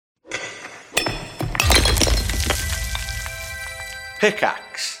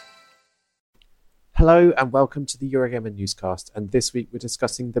Pickaxe. Hello and welcome to the Eurogamer newscast, and this week we're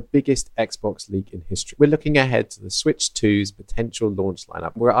discussing the biggest Xbox leak in history. We're looking ahead to the Switch 2's potential launch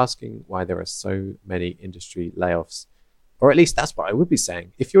lineup. We're asking why there are so many industry layoffs, or at least that's what I would be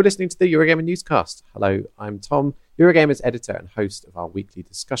saying. If you're listening to the Eurogamer newscast, hello, I'm Tom, Eurogamer's editor and host of our weekly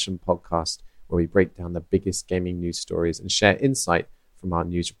discussion podcast, where we break down the biggest gaming news stories and share insight from our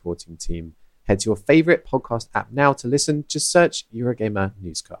news reporting team. Head to your favourite podcast app now to listen. Just search Eurogamer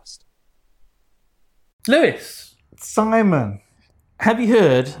Newscast. Lewis, Simon, have you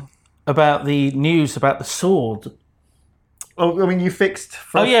heard about the news about the sword? oh, I mean, you fixed.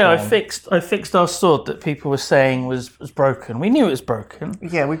 Oh yeah, I Frostborn. fixed our sword that people were saying was broken. We knew it was broken.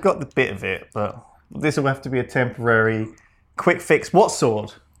 Yeah, we've got the bit of it, but this will have to be a temporary, quick fix. What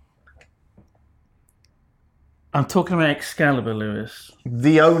sword? I'm talking about Excalibur, Lewis.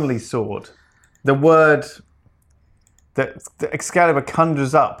 The only sword. The word that Excalibur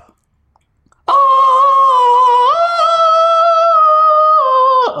conjures up.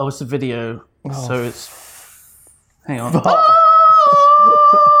 Oh, it's a video, so it's... Hang on.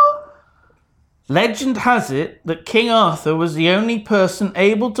 Legend has it that King Arthur was the only person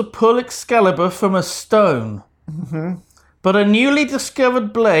able to pull Excalibur from a stone. Mm-hmm. But a newly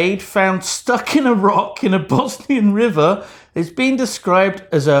discovered blade found stuck in a rock in a Bosnian river is being described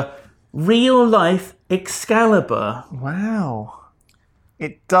as a real-life Excalibur. Wow.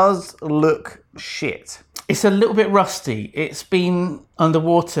 It does look shit. It's a little bit rusty. It's been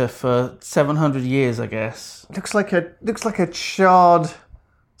underwater for 700 years, I guess. Looks like a charred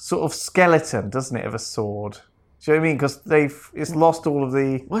sort of skeleton, doesn't it, of a sword? Do you know what I mean? Because it's lost all of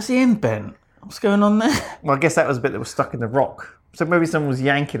the... Where's the end bent? What's going on there? Well, I guess that was a bit that was stuck in the rock. So maybe someone was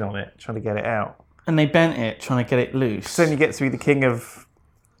yanking on it, trying to get it out. And they bent it, trying to get it loose. So then you get to be the king of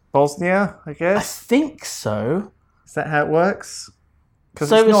Bosnia, I I guess? think so. Is that how it works? Because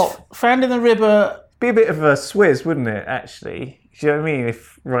So it's it was not... found in the river. Be a bit of a swizz, wouldn't it, actually? Do you know what I mean?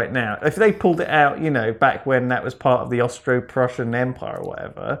 If right now, if they pulled it out, back when that was part of the Austro-Prussian Empire or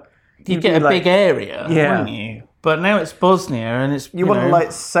whatever... You'd get a big area, Yeah. wouldn't you? But now it's Bosnia, and it's... You want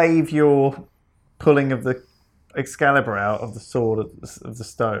to, save your pulling of the Excalibur out of the sword of the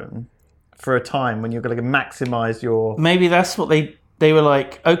stone for a time when you're going to maximise your... Maybe that's what they were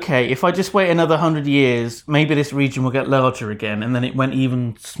like, okay, if I just wait another 100 years, maybe this region will get larger again, and then it went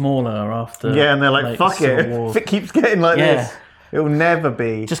even smaller after... Yeah, and they're like, fuck it. Civil War. If it keeps getting like this, it'll never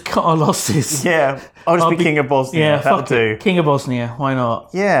be... Just cut our losses. Yeah, I'll just be king of Bosnia. Yeah, That'll fuck do. it. King of Bosnia, why not?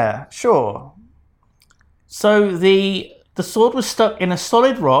 Yeah, sure. So the sword was stuck in a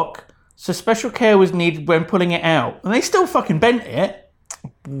solid rock, so special care was needed when pulling it out. And they still fucking bent it.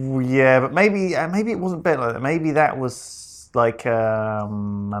 Yeah, but maybe it wasn't bent like that. Maybe that was like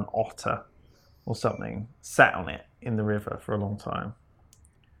an otter or something sat on it in the river for a long time.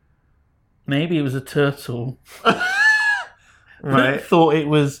 Maybe it was a turtle. Right. Thought it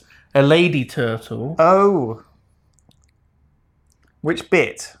was a lady turtle. Oh. Which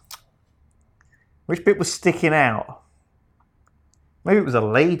bit? Which bit was sticking out? Maybe it was a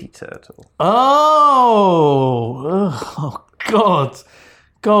lady turtle. Oh, God.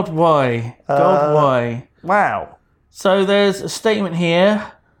 God, why? God, why? Wow. So there's a statement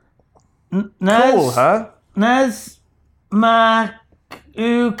here. Naz, Cool, huh? Naz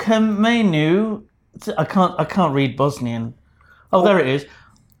Makukamenu. I can't read Bosnian. Oh, there it is.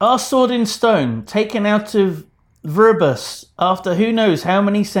 Our sword in stone, taken out of Verbus after who knows how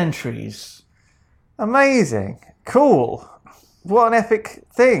many centuries. Amazing. Cool. What an epic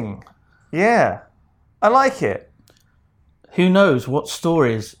thing. Yeah. I like it. Who knows what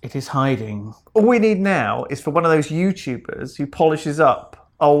stories it is hiding. All we need now is for one of those YouTubers who polishes up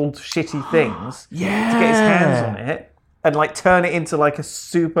old shitty things to get his hands on it and turn it into a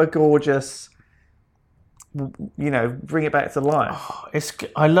super gorgeous, bring it back to life.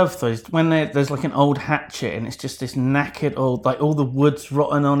 I love those when there's an old hatchet and it's just this knackered old, all the wood's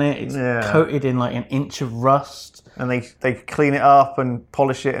rotten on it. It's coated in an inch of rust. And they clean it up and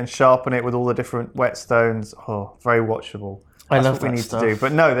polish it and sharpen it with all the different whetstones. Oh, very watchable. That's what we need to do.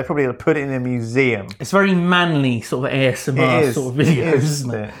 But no, they're probably going to put it in a museum. It's very manly sort of ASMR sort of videos,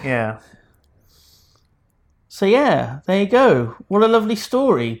 isn't it? Yeah. So yeah, there you go. What a lovely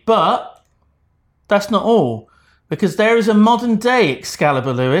story. But that's not all. Because there is a modern day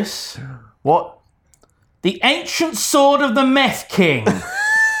Excalibur, Lewis. What? The ancient sword of the Meth King.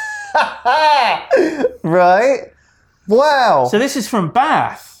 Right. Wow. So this is from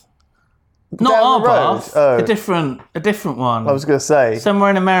Bath. Not Down our the road? Bath. Oh. A different one. I was going to say. Somewhere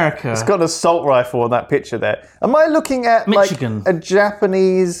in America. It's got an assault rifle on that picture there. Am I looking at Michigan. a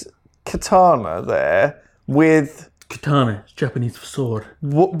Japanese katana there with Katana. It's Japanese for sword.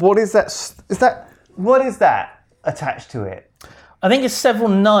 What is that? What is that attached to it? I think it's several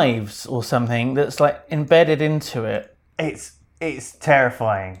knives or something that's like embedded into it. It's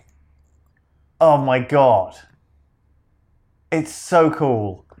terrifying. Oh my god. It's so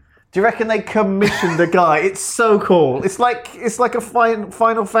cool. Do you reckon they commissioned the guy? It's so cool. It's like a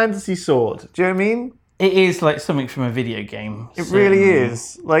Final Fantasy sword. Do you know what I mean? It is like something from a video game. It really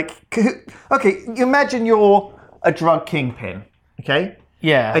is. Like, okay, imagine you're a drug kingpin, okay?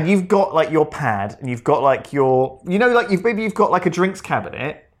 Yeah. And you've got like your pad, and you've got like maybe you've got like a drinks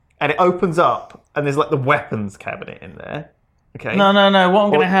cabinet, and it opens up, and there's like the weapons cabinet in there. Okay. No. What I'm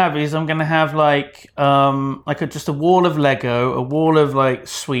going to have is I'm going to have just a wall of Lego, a wall of like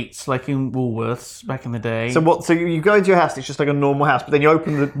sweets, like in Woolworths back in the day. So what? So you go into your house, it's just like a normal house, but then you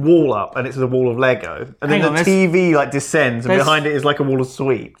open the wall up, and it's a wall of Lego, and then the TV like descends, and behind it is like a wall of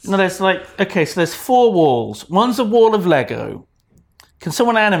sweets. No, there's there's 4 walls. One's a wall of Lego. Can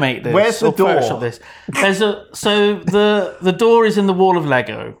someone animate this? Where's the door? Photoshop this? The door is in the wall of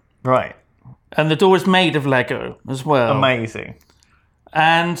Lego. Right. And the door is made of Lego as well. Amazing.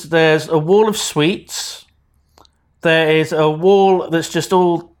 And there's a wall of sweets. There is a wall that's just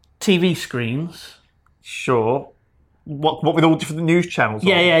all TV screens. Sure. What with all different news channels on?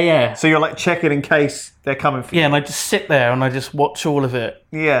 Yeah. So you're like checking in case they're coming for you. Yeah, and I just sit there and I just watch all of it.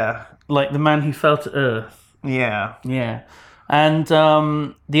 Yeah. Like the man who fell to earth. Yeah. Yeah. And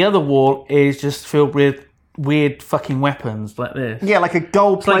the other wall is just filled with weird fucking weapons like this. Yeah, like a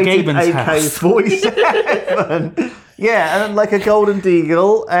gold-plated like AK-47. Yeah, and like a golden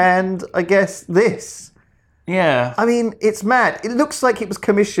deagle, and I guess this. Yeah. I mean, it's mad. It looks like it was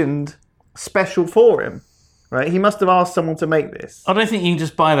commissioned special for him, right? He must have asked someone to make this. I don't think you can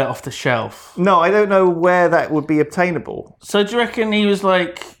just buy that off the shelf. No, I don't know where that would be obtainable. So do you reckon he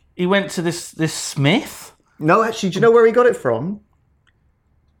went to this smith? No, actually, do you know where he got it from?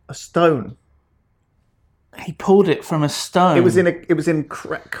 A stone. He pulled it from a stone. It was in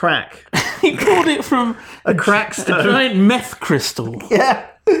crack. He pulled it from a crack stone. A giant meth crystal. Yeah,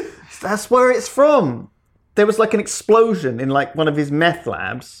 that's where it's from. There was like an explosion in like one of his meth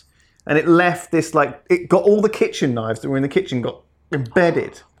labs, and it left this like it got all the kitchen knives that were in the kitchen got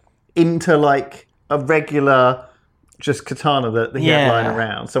embedded into like a regular just katana that he had lying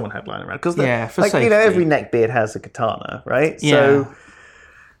around. Someone had lying around because for safety. Every neckbeard has a katana, right? Yeah. So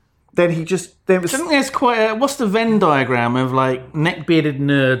then I think there's quite what's the Venn diagram of like neck-bearded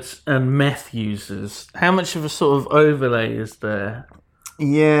nerds and meth users? How much of a sort of overlay is there?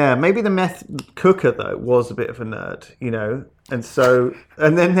 Yeah, maybe the meth cooker though was a bit of a nerd,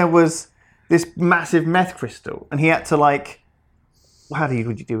 and then there was this massive meth crystal, and he had to like,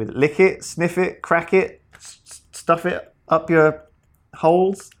 would you do with it? Lick it, sniff it, crack it, stuff it up your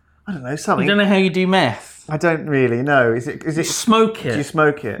holes. I don't know, something. I don't know how you do meth. I don't really know. Is it smoke it? Do you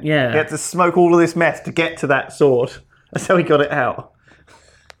smoke it? Yeah. You had to smoke all of this meth to get to that sword. That's how he got it out.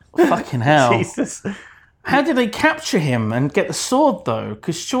 Fucking hell. Jesus. How did they capture him and get the sword though?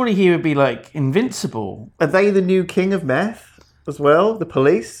 Because surely he would be like invincible. Are they the new king of meth as well? The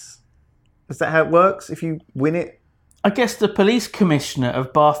police? Is that how it works? If you win it? I guess the police commissioner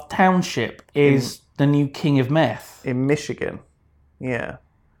of Bath Township is the new king of meth. In Michigan. Yeah.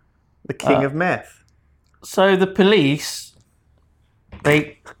 The king of meth. So the police,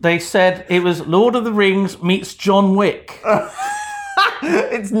 they said it was Lord of the Rings meets John Wick.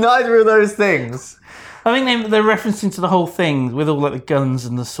 It's neither of those things. I think they're referencing to the whole thing with all like the guns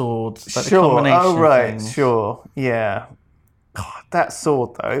and the swords. Like Sure. The combination Oh, right. of things. Sure. Yeah. God, that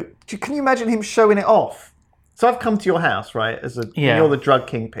sword, though. Can you imagine him showing it off? So I've come to your house, right? You're the drug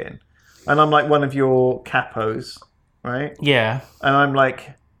kingpin. And I'm like one of your capos, right? Yeah. And I'm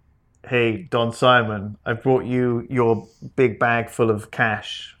like, hey, Don Simon, I brought you your big bag full of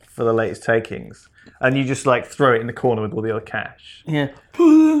cash for the latest takings. And you just like throw it in the corner with all the other cash. Yeah. Put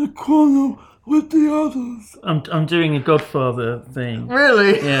it in the corner with the others. I'm doing a Godfather thing.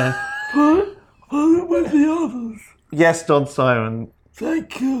 Really? Yeah. Put it with the others. Yes, Don Simon.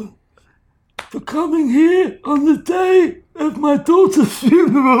 Thank you for coming here on the day of my daughter's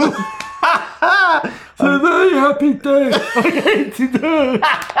funeral. It's a very happy day. I hate today.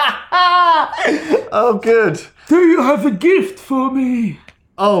 Oh, good. Do you have a gift for me?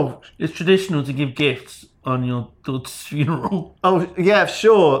 Oh, it's traditional to give gifts on your daughter's funeral. Oh, yeah,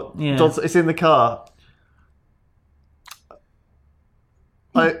 sure. Yeah. It's in the car.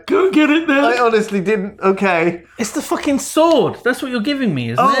 Go get it then. I honestly didn't. Okay. It's the fucking sword. That's what you're giving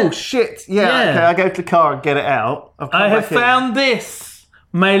me, isn't it? Oh, shit. Yeah, okay. I go to the car and get it out. I have found this,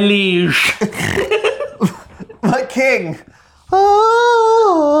 my liege. My king.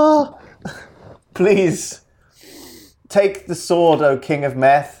 Oh, please. Take the sword, O King of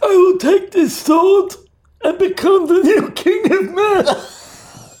Meth. I will take this sword and become the new king of meth.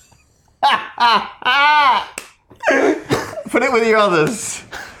 Put it with your others.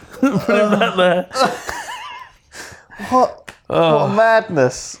 Put it back there. What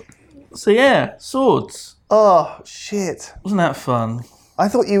madness. So yeah, swords. Oh, shit. Wasn't that fun? I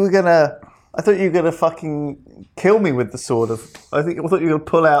thought you were gonna fucking kill me with the sword of... I thought you were gonna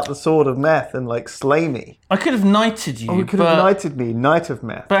pull out the sword of meth and, like, slay me. I could have knighted you. You could have knighted me, knight of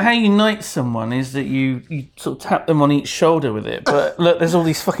meth. But how you knight someone is that you sort of tap them on each shoulder with it. But look, there's all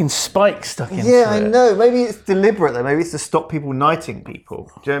these fucking spikes stuck into it. Yeah, I know. Maybe it's deliberate, though. Maybe it's to stop people knighting people.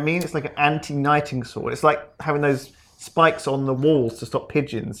 Do you know what I mean? It's like an anti-knighting sword. It's like having those spikes on the walls to stop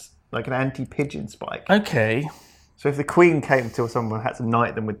pigeons. Like an anti-pigeon spike. Okay. So if the Queen came to someone, had to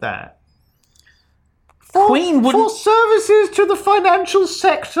knight them with that. Queen wouldn't... For services to the financial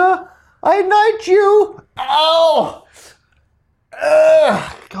sector, I knight you. Ow!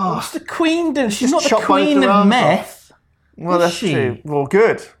 God. What's the Queen doing? She's not Just the chop both Queen her of arms meth. Well, Is that's she? true. Well,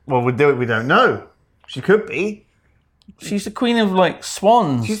 good. Well, we'll do it. We don't know. She could be. She's the Queen of, like,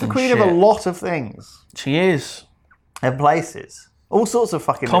 swans. She's the and queen shit. of a lot of things She is. and places. All sorts of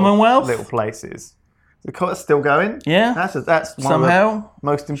fucking Commonwealth? little places. The still going. Yeah. That's one Somehow. of the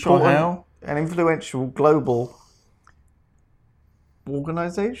most important Somehow. and influential global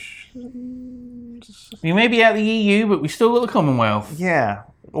organisation. We may be out of the EU, but we still got the Commonwealth. Yeah,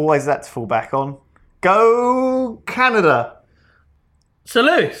 always that to fall back on. Go Canada. So,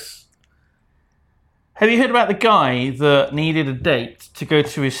 Lewis, have you heard about the guy that needed a date to go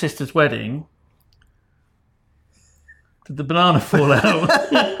to his sister's wedding? Did the banana fall out?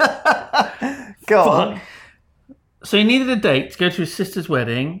 Go on. So he needed a date to go to his sister's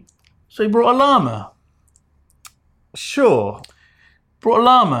wedding, so he brought a llama. Sure. Brought a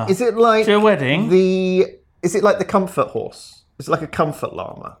llama Is it like to a wedding. Is it like the comfort horse? Is it like a comfort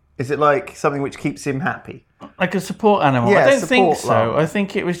llama? Is it like something which keeps him happy? Like a support animal. Yeah, I don't think support so. llama. I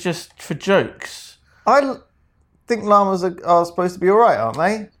think it was just for jokes. I think llamas are supposed to be all right, aren't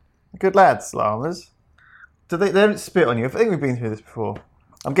they? Good lads, llamas. They don't spit on you. I think we've been through this before.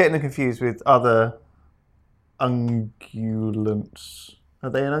 I'm getting them confused with other ungulants. Are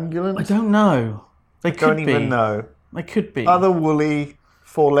they an ungulant? I don't know. They could Don't be. even know. They could be. Other woolly,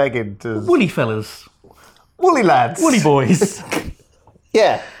 four-legged, Woolly fellas. woolly lads. Woolly boys.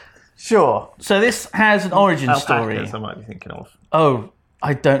 Yeah, sure. So this has an origin story. Alpacas, I might be thinking of. Oh,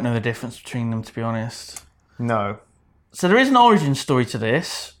 I don't know the difference between them, to be honest. No. So there is an origin story to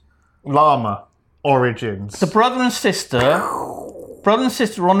this. Llama origins. The brother and sister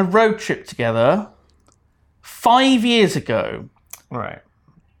were on a road trip together 5 years ago. Right.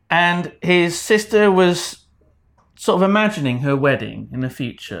 And his sister was sort of imagining her wedding in the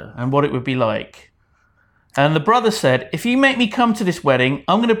future and what it would be like. And the brother said, if you make me come to this wedding,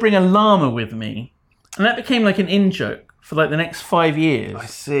 I'm going to bring a llama with me. And that became like an in-joke for like the next 5 years. I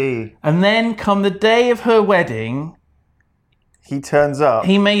see. And then come the day of her wedding, He turns up.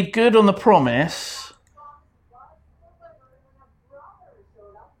 he made good on the promise.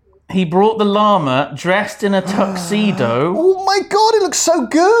 He brought the llama dressed in a tuxedo. Oh my god, it looks so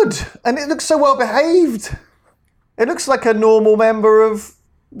good! And it looks so well behaved. It looks like a normal member of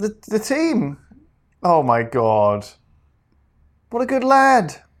the team. Oh my god. What a good lad.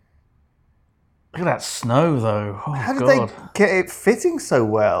 Look at that snow, though. Oh, How did God. they get it fitting so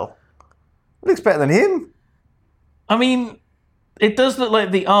well? It looks better than him. I mean, it does look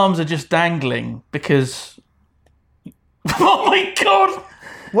like the arms are just dangling because... Oh my God!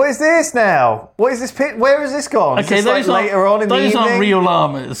 What is this now? What is this pit? Where has this gone? Is Okay, this those like later on in the those evening? aren't real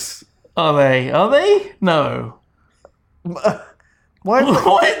llamas, are they? Are they? No. Why?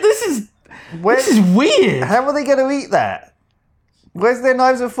 What? This is Where, weird. how are they going to eat that? Where's their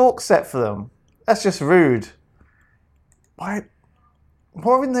knives and forks set for them? That's just rude. Why?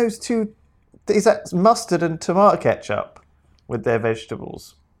 What are in those two? Is that mustard and tomato ketchup with their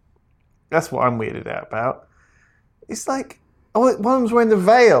vegetables? That's what I'm weirded out about. It's like, oh, one of them's wearing the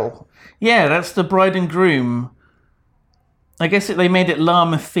veil. Yeah, that's the bride and groom. I guess they made it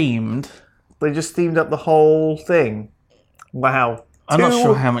llama themed. They just themed up the whole thing. Wow. I'm not Two-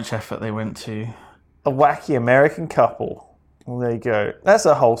 sure how much effort they went to. A wacky American couple. Well, there you go. That's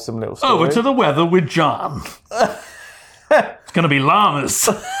a wholesome little story. Over to the weather with John. It's going to be llamas.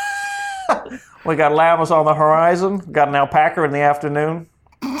 We got llamas on the horizon. Got an alpaca in the afternoon.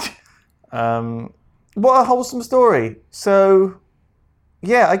 What a wholesome story. So,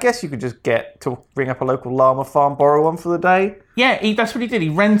 yeah, I guess you could just get to ring up a local llama farm, borrow one for the day. Yeah, that's what he did. He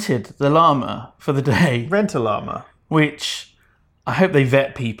rented the llama for the day, Rent a llama. which I hope they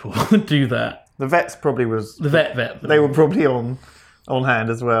vet people who do that. The vets probably was. The vet. They were probably on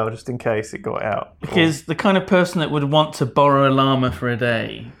hand as well, just in case it got out. Because the kind of person that would want to borrow a llama for a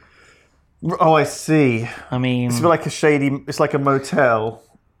day. Oh, I see. I mean, It's like it's like a motel.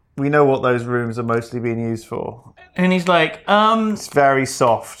 We know what those rooms are mostly being used for. and he's like, It's very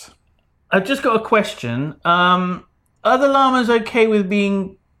soft. I've just got a question. Are the llamas okay with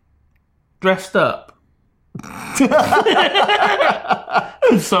being dressed up?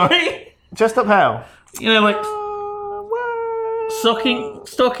 I'm sorry? Dressed up how? You know, like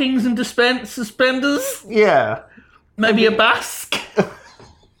stockings and suspenders? Yeah. Maybe a basque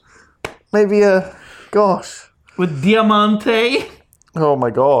Maybe a... Gosh. with diamante? Oh my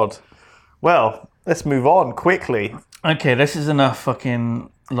god. Well, let's move on quickly. Okay, this is enough fucking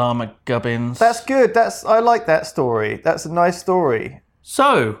llama gubbins. That's good. I like that story. That's a nice story.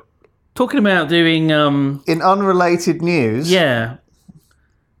 So, talking about doing, In unrelated news, yeah.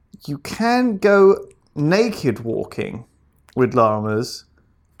 you can go naked walking with llamas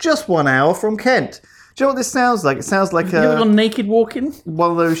just 1 hour from Kent. Do you know what this sounds like? It sounds like You ever gone naked walking?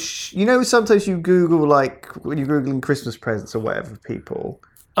 one of those... you know, sometimes you Google, like, when you're Googling Christmas presents or whatever, people.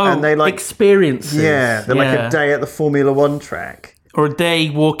 Oh, And they like... experiences. Yeah, they're like a day at the Formula One track. Or a day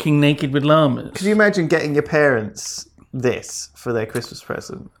walking naked with llamas. Could you imagine getting your parents this for their Christmas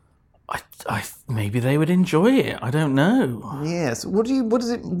present? I maybe they would enjoy it. I don't know. Yes. What is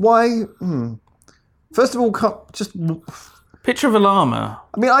it? Why? First of all, just... Picture of a llama.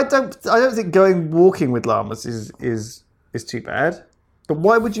 I mean, I don't think going walking with llamas is too bad. But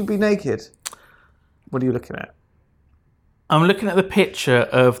why would you be naked? What are you looking at? I'm looking at the picture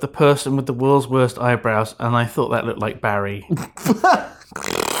of the person with the world's worst eyebrows, and I thought that looked like Barry.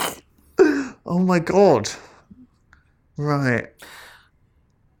 Oh my god. Right.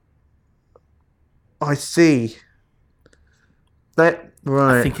 I see. Right.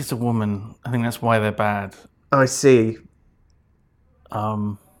 I think it's a woman. I think that's why they're bad. I see.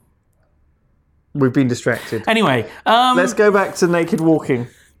 We've been distracted. Anyway, Let's go back to naked walking.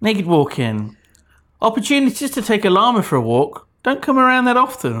 naked walking. Opportunities to take a llama for a walk don't come around that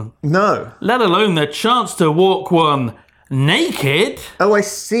often, No. let alone the chance to walk one naked. Oh, I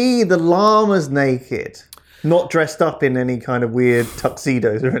see. The llama's naked. Not dressed up in any kind of weird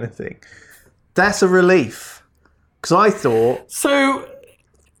tuxedos or anything. That's a relief. Because I thought... So,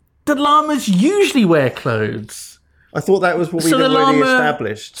 the llamas usually wear clothes. I thought that was what we'd already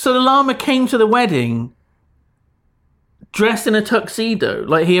established. So the llama came to the wedding dressed in a tuxedo.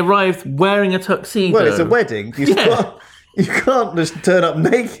 Like, he arrived wearing a tuxedo. Well, it's a wedding. You can't just turn up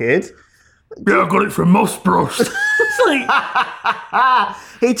naked. Yeah, I got it from Moss Bros. It's like,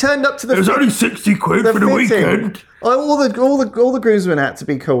 He turned up to the... it was only 60 quid for the fitting. weekend. All the groomsmen had to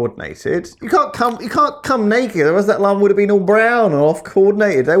be coordinated. You can't come naked, otherwise that llama would have been all brown and off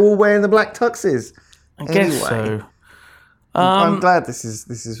coordinated. They were all wearing the black tuxes. I guess so. I'm glad this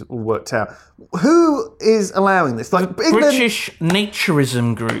is all worked out. Who is allowing this? Like England... British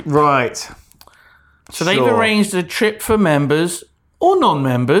Naturism Group. Right. So they've arranged a trip for members or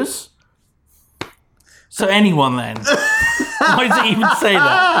non-members. So anyone then. Why does it even say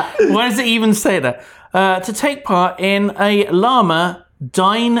that? Why does it even say that? To take part in a llama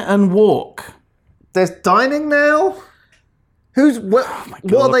dine and walk. There's dining now? What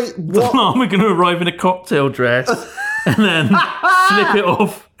are they... The llama going to arrive in a cocktail dress and then slip it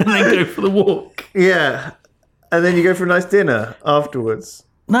off and then go for the walk. Yeah. And then you go for a nice dinner afterwards.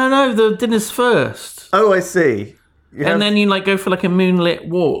 No, the dinner's first. Oh, I see. And then you go for a moonlit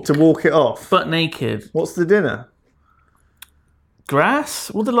walk. To walk it off. Butt naked. What's the dinner?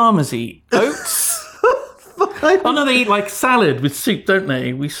 Grass? What do llamas eat? Oats? Oh no, they eat salad with soup, don't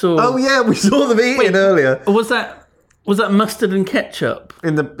they? We saw. Oh yeah, we saw them eating earlier. Was that mustard and ketchup?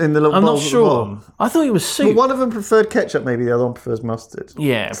 In the little I'm not bowls at the sure. bottom. I thought it was soup. Well, one of them preferred ketchup, maybe the other one prefers mustard.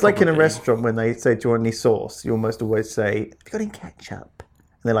 Yeah, it's like in a probably. restaurant when they say, "Do you want any sauce?" You almost always say, "Have you got any ketchup?"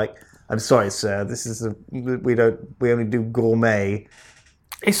 And they're like, "I'm sorry, sir. This is we only do gourmet."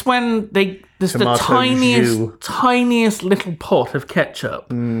 It's when there's the Tomato tiniest little pot of ketchup.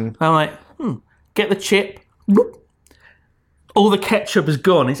 I'm like, get the chip. Whoop. All the ketchup is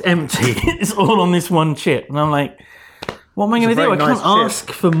gone. It's empty. It's all on this one chip. And I'm like, what am I going to do? I can't ask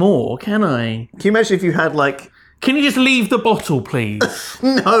for more, can I? Can you imagine if you had Can you just leave the bottle, please?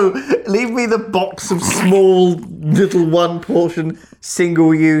 No, leave me the box of small little one portion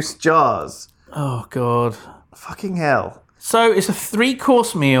single use jars. Oh, God. Fucking hell. So it's a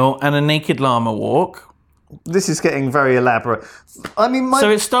 3-course meal and a naked llama walk. This is getting very elaborate. I mean,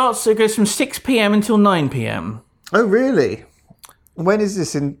 So it goes from 6 p.m. until 9 p.m. Oh, really? When is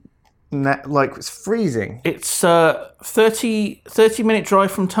this it's freezing? It's a 30-minute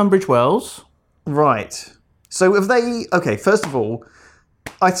drive from Tunbridge Wells. Right. So have they... Okay, first of all,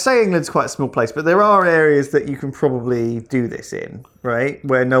 I'd say England's quite a small place, but there are areas that you can probably do this in, right?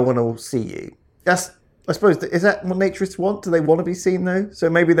 Where no one will see you. I suppose, is that what naturists want? Do they want to be seen, though? So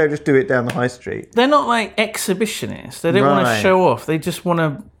maybe they'll just do it down the high street. They're not like exhibitionists. They don't want to Right. show off. They just want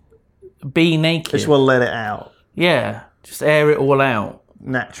to be naked. They just want to let it out, Yeah, just air it all out.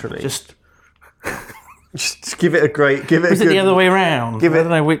 naturally. Just Just give it a great... Give it is a it good... the other way around? Give I it-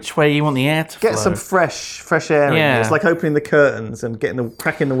 don't know which way you want the air to Get flow. some fresh air in Yeah. here. It's like opening the curtains and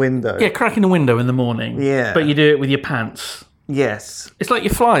cracking the window. Yeah, cracking the window in the morning. Yeah. But you do it with your pants. Yes. It's like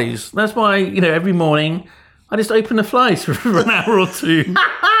your flies. That's why, every morning I just open the flies for an hour or two.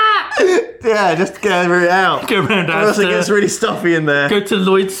 Yeah, just get it out. Go around Or else it after, gets really stuffy in there. go to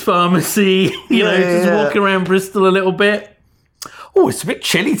Lloyd's Pharmacy, just yeah. walk around Bristol a little bit. Oh, it's a bit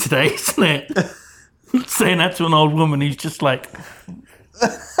chilly today, isn't it? Saying that to an old woman who's just like...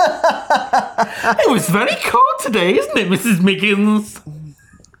 It was very cold today, isn't it, Mrs. Miggins?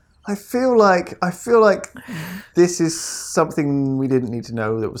 I feel like this is something we didn't need to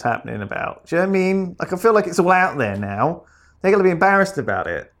know that was happening about. Do you know what I mean? Like, I feel like it's all out there now. They're going to be embarrassed about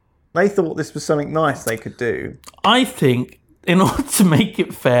it. They thought this was something nice they could do. I think in order to make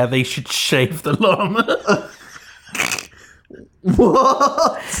it fair, they should shave the llama.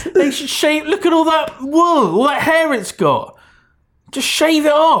 What? They should shave. Look at all that wool, all that hair it's got. Just shave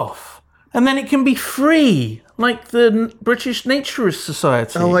it off, and then it can be free, like the British Naturist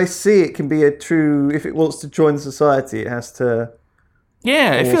Society. Oh, I see. It can be a true... If it wants to join the society, it has to...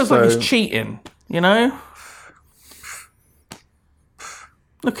 Yeah, it feels like Also- it's cheating.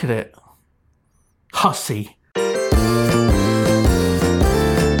 Look at it, hussy.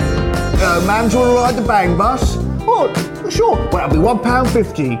 Man, do you want to ride the bang bus? Oh, sure. Well, that'll be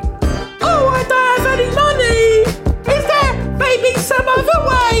 £1.50. Oh, I don't have any money. Is there maybe some other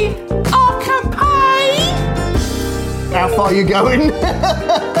way I can pay? How far are you going?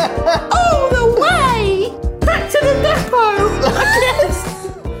 All the way back to the depot, I guess.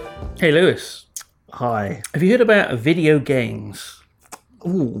 Hey, Lewis, Hi. have you heard about video games?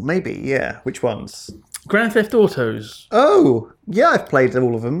 Ooh, maybe, yeah. Which ones? Grand Theft Autos. Oh, yeah, I've played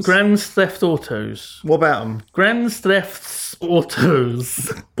all of them. Grand Theft Autos. What about them? Grand Theft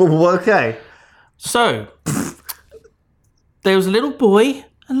Autos. Okay. So, there was a little boy,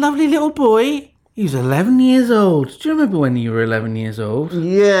 a lovely little boy. He was 11 years old. Do you remember when you were 11 years old?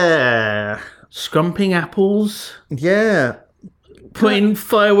 Yeah. Scrumping apples, Yeah. putting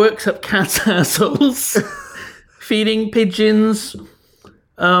fireworks up cats' assholes, feeding pigeons,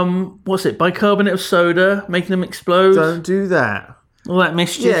 bicarbonate of soda, making them explode, Don't do that. all that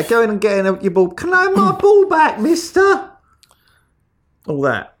mischief. Yeah, go in and get in your ball. Can I have my ball back, mister? All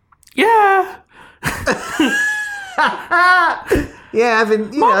that. Yeah. Yeah,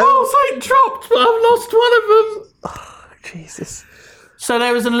 having, you My know. balls ain't dropped, but I've lost one of them. Jesus. So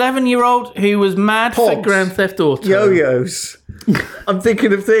there was an 11-year-old who was mad for Pogs. Grand Theft Auto. Yo-yos. I'm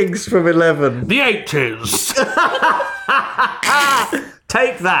thinking of things from 11. The 80s.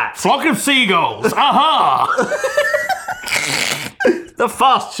 Take that. Flock of seagulls. Aha! The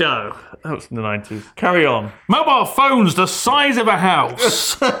Fast Show. That was in the 90s. Carry on. Mobile phones the size of a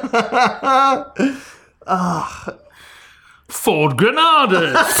house. Ford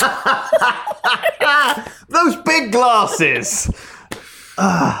Granadas. Those big glasses.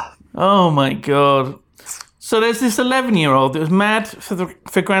 Oh my god. So there's this 11-year-old that was mad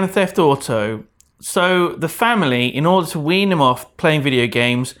for Grand Theft Auto. So the family, in order to wean him off playing video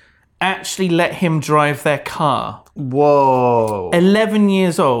games, actually let him drive their car. Whoa. 11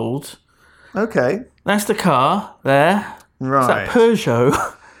 years old. Okay. That's the car there. It's that Right.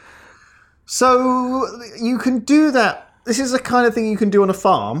 Peugeot. So you can do that. This is the kind of thing you can do on a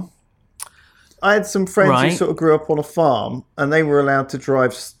farm. I had some friends who Right. sort of grew up on a farm, and they were allowed to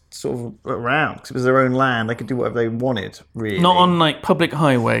drive sort of around because it was their own land. They could do whatever they wanted, really. Not on like public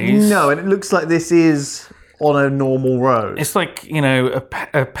highways. No, and it looks like this is on a normal road. It's like,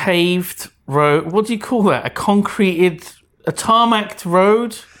 a paved road. What do you call that? A tarmacked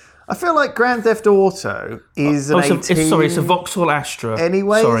road? I feel like Grand Theft Auto is an 18... It's a Vauxhall Astra.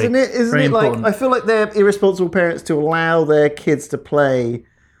 Anyway, Sorry. isn't it? Isn't Very it like... important. I feel like they're irresponsible parents to allow their kids to play...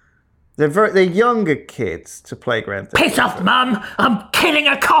 They're younger kids to play Grand Theft. Piss off, Mum! I'm killing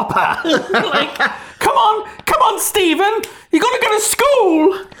a copper! Like, come on, Stephen! You gotta go to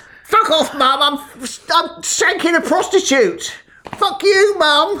school! Fuck off, Mum! I'm shanking a prostitute. Fuck you,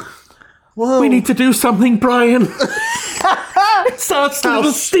 Mum. Whoa. We need to do something, Brian. It's our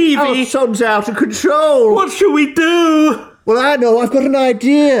little Stevie. Our son's out of control. What should we do? Well, I know. I've got an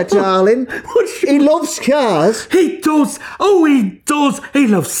idea, darling. He loves cars. He does. Oh, he does. He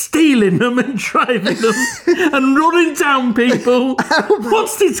loves stealing them and driving them and running down people.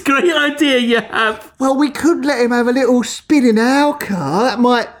 What's this great idea you have? Well, we could let him have a little spin in our car. That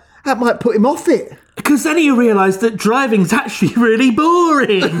might put him off it. Because then he realised that driving's actually really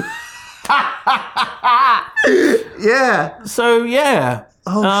boring. Yeah. So, yeah.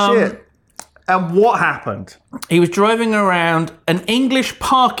 Oh, shit. And what happened? He was driving around an English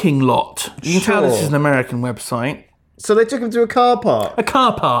parking lot. You can tell this Sure. is an American website. So they took him to a car park. A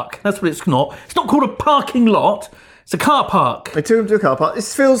car park. That's what it's not. It's not called a parking lot. It's a car park. They took him to a car park.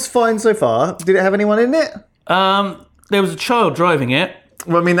 This feels fine so far. Did it have anyone in it? There was a child driving it.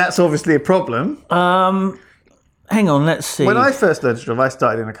 Well, I mean, that's obviously a problem. Hang on, let's see. When I first learned to drive, I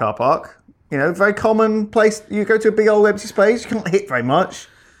started in a car park. You know, very common place. You go to a big old empty space, you can't hit very much.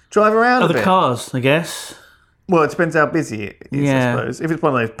 Drive around a Other bit. cars, I guess. Well, it depends how busy it is, Yeah. I suppose. If it's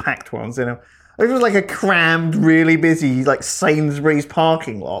one of those packed ones, you know. If it was like a crammed, really busy, like Sainsbury's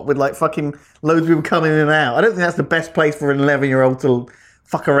parking lot with like fucking loads of people coming in and out, I don't think that's the best place for an 11-year-old to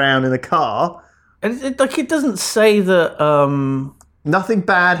fuck around in a car. And it doesn't say that Nothing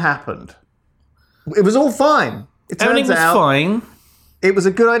bad happened. It was all fine. It turns everything was out fine. it was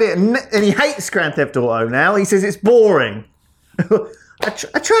a good idea. And he hates Grand Theft Auto now. He says it's boring. I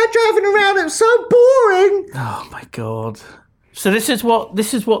tried driving around. It was so boring. Oh my god! So this is what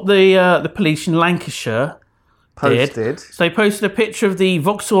the police in Lancashire did. Posted. So they posted a picture of the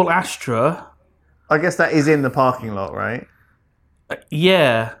Vauxhall Astra. I guess that is in the parking lot, right?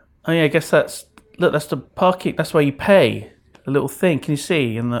 Yeah. Oh yeah. I guess that's the parking. That's where you pay. A little thing. Can you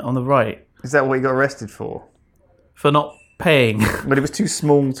see on the right Is that what he got arrested for? for not paying? But it was too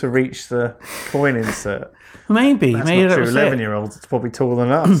small to reach the coin insert. Maybe. That's Maybe not that true. was 11-year-olds, it's probably taller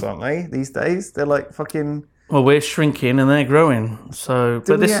than us, aren't they? These days, they're like fucking. Well, we're shrinking and they're growing. So,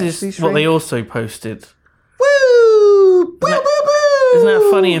 but we this actually is what they shrink? also posted. Woo! Boo, boo, boo! Isn't that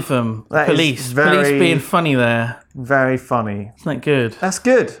funny of them? That is Police very- being funny there. Very funny. Isn't that good? That's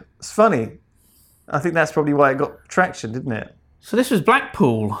good. It's funny. I think that's probably why it got traction, didn't it? So this was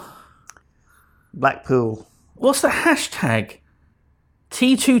Blackpool. Blackpool. What's the hashtag?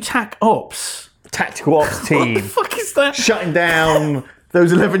 T2 TAC Ops. Tactical Ops What team. the fuck is that? Shutting down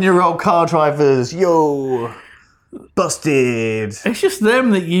those 11-year-old car drivers. Yo. Busted. It's just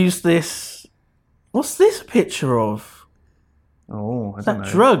them that use this. What's this a picture of? Oh, I Is don't that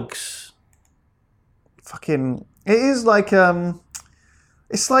know. drugs? Fucking. It is like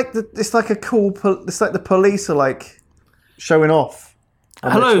It's like the police are like showing off.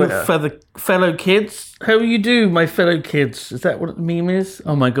 on their Hello, Twitter. fellow kids. How you do, my fellow kids? Is that what the meme is?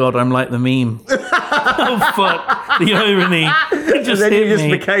 Oh my god, I'm like the meme. Oh fuck, the irony. It just And then hit you just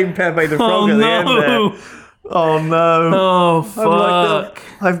me. became Pepe the Frog Oh at the end there. no. Oh no. Oh I'm like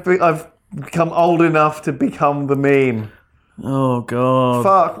fuck. I've become old enough to become the meme. Oh god.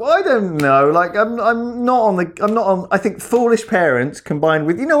 Fuck. Well, I don't know. Like I'm not on. I think foolish parents combined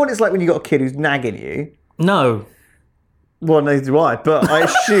with, you know what it's like when you got a kid who's nagging you. No. Well, neither do I, but I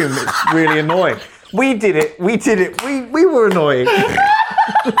assume it's really annoying. We did it. We were annoying.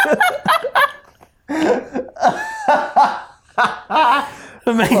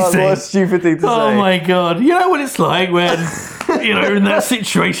 Amazing. What a stupid thing to say. Oh my god. You know what it's like when, in that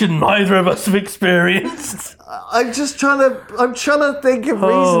situation neither of us have experienced. I'm trying to think of Oh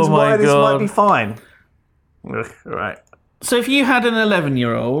reasons my why this God. might be fine. Ugh, right. So if you had an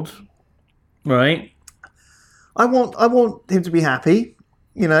 11-year-old, right? I want him to be happy,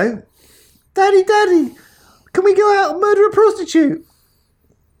 you know. Daddy, can we go out and murder a prostitute?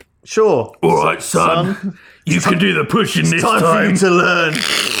 Sure. All right, son. You can do the pushing this Time for you to learn.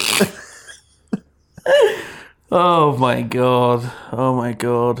 Oh my god. Oh my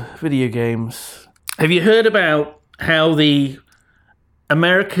god. Video games. Have you heard about how the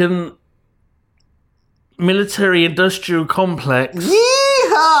American military industrial complex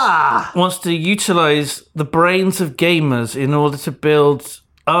Yeehaw! wants to utilize the brains of gamers in order to build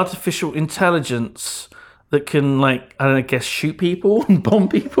artificial intelligence that can, like, I guess, shoot people and bomb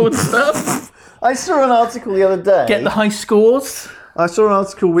people and stuff? I saw an article the other day. Get the high scores? I saw an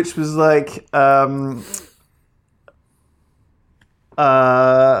article which was like,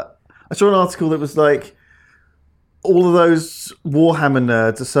 I saw an article that was like, all of those Warhammer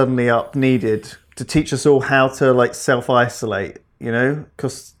nerds are suddenly up needed to teach us all how to like self-isolate, you know,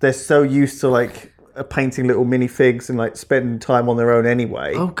 because they're so used to like painting little minifigs and like spending time on their own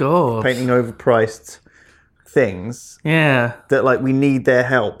anyway, Oh god. painting overpriced things, Yeah. that like we need their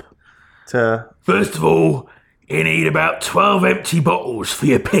help to. First of all, you need about 12 empty bottles for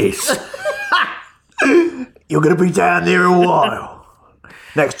your piss. you're going to be down there a while.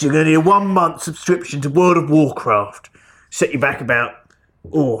 Next, you're going to need a 1 month subscription to World of Warcraft. Set you back about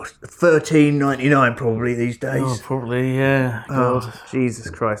 $13.99 probably these days. Oh, probably, yeah. God. Oh, Jesus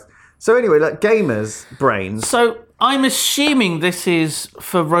Christ. So anyway, like gamers' brains. So I'm assuming this is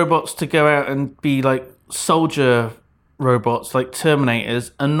for robots to go out and be like soldier robots, like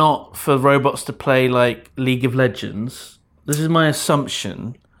Terminators, and not for robots to play like League of Legends. This is my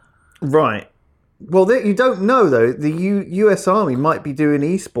assumption. Right. Well, you don't know, though. The US Army might be doing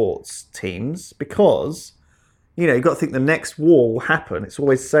esports teams because, you've got to think the next war will happen. It's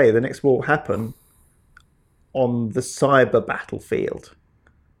always say the next war will happen on the cyber battlefield.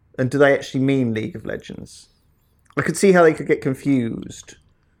 And do they actually mean League of Legends? I could see how they could get confused. Do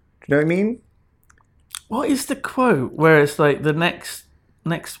you know what I mean? What is the quote where it's like the next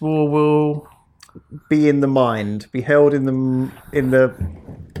war will be in the mind, be held in the.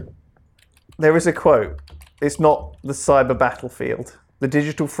 There is a quote. It's not the cyber battlefield, the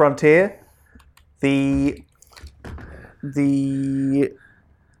digital frontier, the.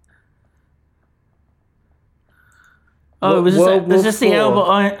 Oh, is this the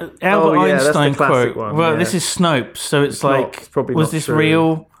Albert Einstein quote? One, well, this is Snopes, so it's like, was this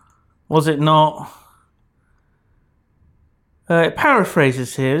real? Was it not? It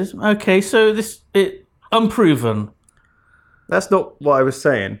paraphrases here. Okay, so unproven. That's not what I was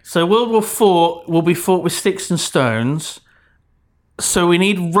saying. So World War IV will be fought with sticks and stones. So we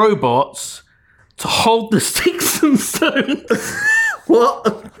need robots to hold the sticks and stones. What?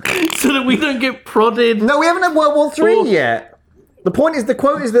 So that we don't get prodded. No, we haven't had World War III yet. The point is, the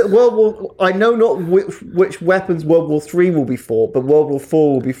quote is that I know not which weapons World War III will be fought, but World War IV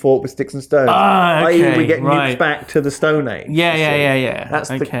will be fought with sticks and stones. Okay, we get nuked back to the Stone Age. Yeah. That's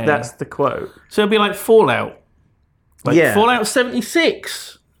the quote. So it'll be like Fallout. Fallout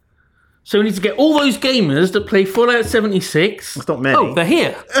 76. So we need to get all those gamers that play Fallout 76. It's not many. Oh, they're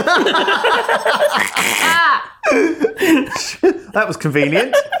here. That was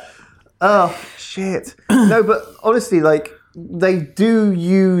convenient. Oh, shit. No, but honestly, they do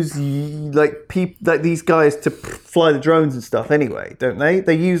use these guys to fly the drones and stuff anyway, don't they?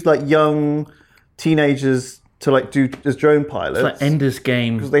 They use young teenagers to do as drone pilots. It's like Ender's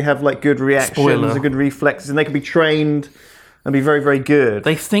Game. Because they have good reactions and good reflexes, and they can be trained and be very, very good.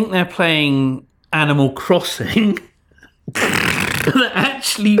 They think they're playing Animal Crossing. They're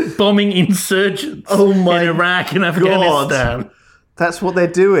actually bombing insurgents in Iraq and Afghanistan. God. That's what they're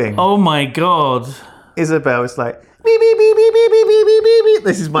doing. Oh my God. Isabel is like, beep, beep, beep, beep, beep, beep, beep, beep, beep.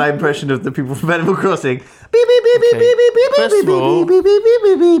 This is my impression of the people from Animal Crossing. Beep, beep, beep, beep, beep, beep, beep, First of all, beep, beep, beep,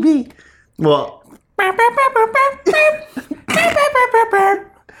 beep, beep, beep. What?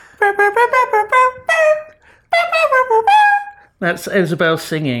 That's Isabel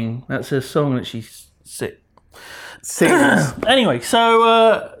singing. That's her song that she sings. Anyway,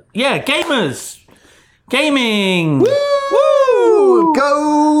 so gamers, gaming. Woo!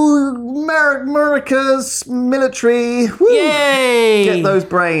 Go America's military. Woo! Yay! Get those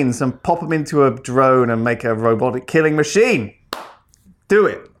brains and pop them into a drone and make a robotic killing machine. Do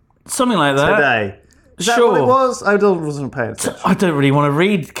it. Something like that. Today. Is that what it was? I wasn't paying attention. I don't really want to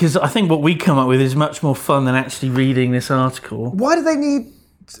read because I think what we come up with is much more fun than actually reading this article. Why do they need...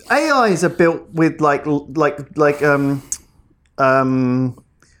 AIs are built with I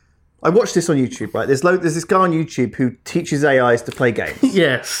watched this on YouTube, right? There's this guy on YouTube who teaches AIs to play games.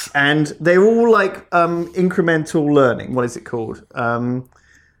 Yes. And they're all incremental learning. What is it called?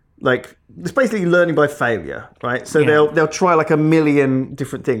 It's basically learning by failure, right? So they'll try a million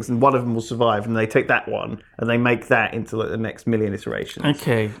different things, and one of them will survive, and they take that one and they make that into the next million iterations.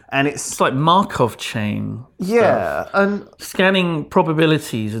 Okay. And it's like Markov chain. Yeah, stuff. and scanning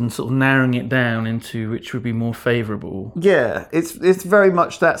probabilities and sort of narrowing it down into which would be more favourable. Yeah, it's very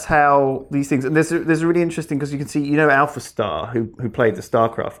much that's how these things. And there's a really interesting because you can see Alpha Star who played the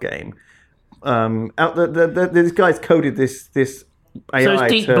StarCraft game. This guy's coded this. AI so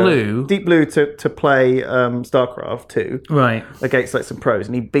it's Deep Blue to play StarCraft 2 right against some pros,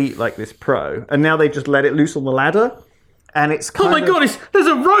 and he beat this pro, and now they just let it loose on the ladder, and it's God! There's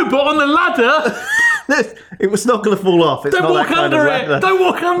a robot on the ladder. It was not going to fall off. Don't walk under it. Don't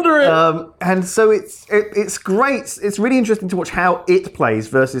walk under it. And so it's great. It's really interesting to watch how it plays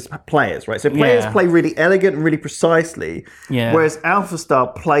versus players, right? So players play really elegant and really precisely, whereas Alpha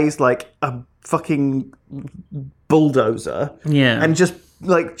Star plays like a fucking bulldozer, and just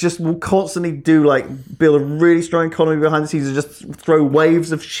will constantly build a really strong economy behind the scenes and just throw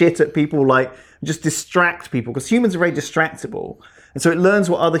waves of shit at people, just distract people because humans are very distractible. And so it learns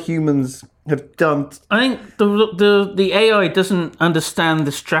what other humans have done. I think the AI doesn't understand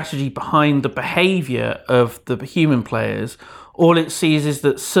the strategy behind the behaviour of the human players. All it sees is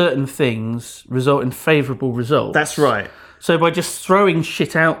that certain things result in favourable results. That's right. So by just throwing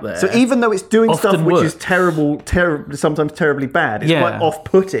shit out there... So even though it's doing stuff often which is works. sometimes terribly bad, it's quite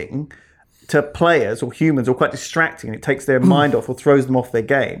off-putting to players or humans, or quite distracting. It takes their mind off or throws them off their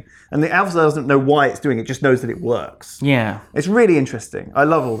game. And the alpha doesn't know why it's doing it, just knows that it works. Yeah. It's really interesting. I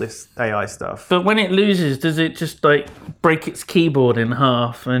love all this AI stuff. But when it loses, does it just like break its keyboard in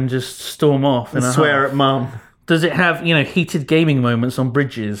half and just storm off and swear at mum? Does it have, heated gaming moments on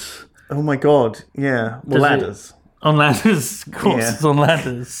bridges? Oh my god, yeah. Well, ladders. On ladders, of course, it's on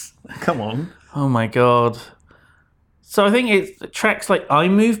ladders. Come on. Oh my god. So I think it tracks like eye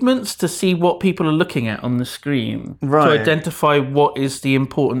movements to see what people are looking at on the screen. Right. To identify what is the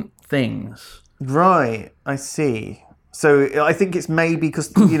important things. Right, I see. So I think it's maybe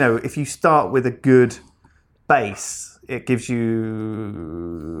because, if you start with a good base, it gives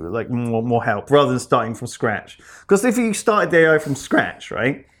you like more help rather than starting from scratch. Because if you started the AI from scratch,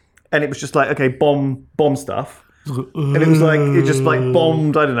 right, and it was just like, okay, bomb stuff, and it was like, it just like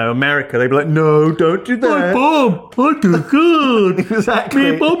bombed, I don't know, America. They'd be like, no, don't do that. Bomb! I do good!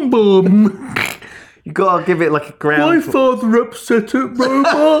 Exactly. Me bomb! You gotta give it like a ground. My father upset at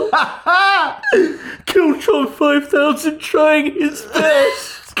robot. Killtron 5000 trying his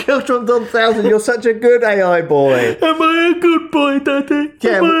best. Killtron 1000, you're such a good AI boy. Am I a good boy, Daddy?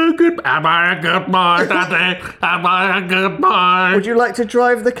 Yeah. Am I a good boy, Daddy? Am I a good boy? Would you like to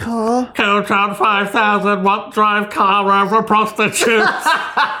drive the car? Killtron 5000 won't drive car over prostitutes.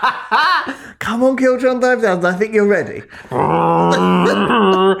 Come on, Killtron 5000, I think you're ready.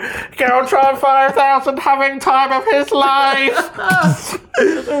 Killtron 5000 having time of his life.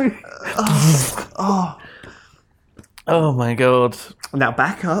 Oh my god. Now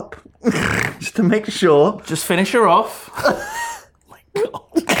back up, just to make sure. Just finish her off. Oh my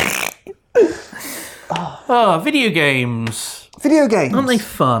god. Video games. Video games. Aren't they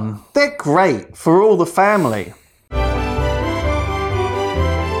fun? They're great for all the family.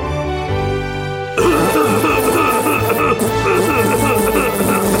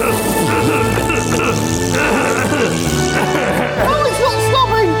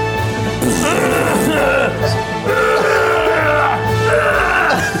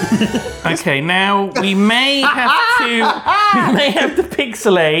 Okay, now we may have to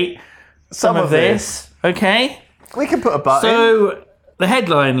pixelate some of this. Okay? We can put a button. So, the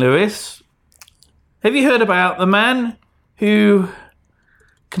headline, Lewis. Have you heard about the man who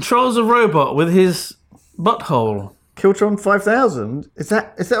controls a robot with his butthole? Killtron 5000? Is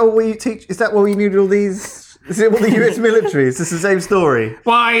that what we teach? Is that what we need all these? Is it what the US military? Is this the same story?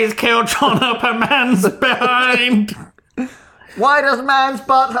 Why is Killtron up a man's behind? Why does man's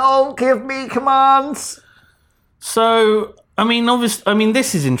butthole give me commands? So,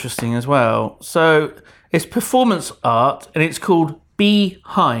 this is interesting as well. So, it's performance art, and it's called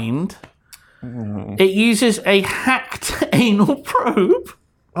Behind. It uses a hacked anal probe.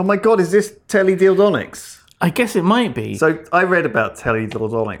 Oh my god, is this Teledildonics? I guess it might be. So, I read about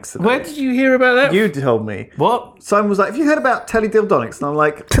Teledildonics today. Where did you hear about that? You told me. What? Simon was like, have you heard about Teledildonics? And I'm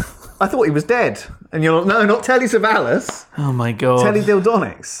like, I thought he was dead. And you're like, no, not Telly Savalas. Oh my god.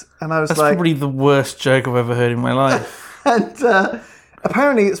 Teledildonics. And I was That's like... probably the worst joke I've ever heard in my life. And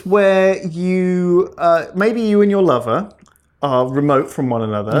apparently it's where you, maybe you and your lover are remote from one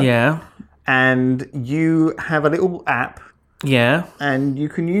another. Yeah. And you have a little app. Yeah. And you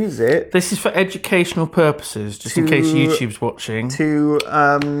can use it. This is for educational purposes, just in case YouTube's watching. To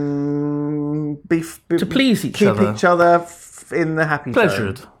to please each keep other. each other in the happy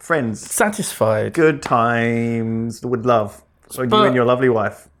Pleasured. zone. Friends. Satisfied. Good times with love. So you and your lovely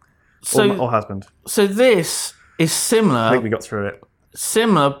wife. Or husband. So this is similar. I think we got through it.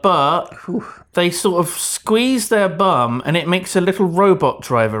 Similar, but they sort of squeeze their bum and it makes a little robot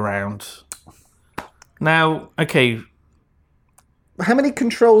drive around. Now, okay. How many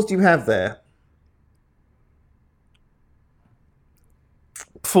controls do you have there?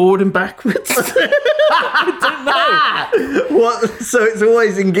 Forward and backwards. I don't know. What? So it's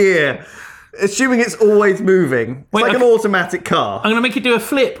always in gear. Assuming it's always moving. It's like an automatic car. I'm going to make you do a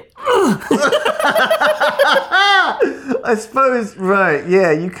flip. I suppose, right,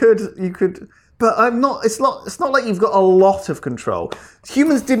 yeah, you could, but it's not like you've got a lot of control.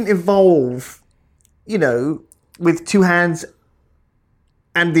 Humans didn't evolve, with two hands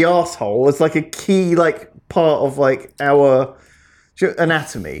and the arsehole as like a key, part of our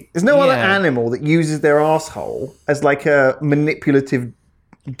anatomy. There's no other animal that uses their arsehole as like a manipulative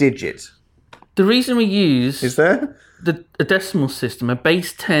digit. The reason we use... Is there? a decimal system, a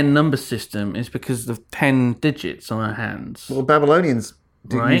base 10 number system, is because of 10 digits on our hands. Well, Babylonians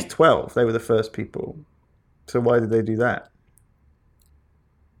did Right. use 12. They were the first people. So why did they do that?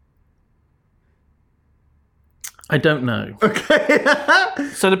 I don't know. Okay.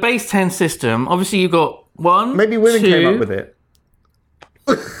 So the base 10 system, obviously you've got 1, Maybe women 2, came up with it.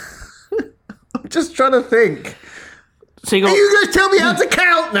 I'm just trying to think. So you Are got you going to tell me how to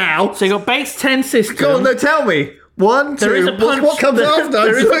count now? so you got base 10 system. Go on, no, tell me. 1, 2. There is a punch. What comes after? There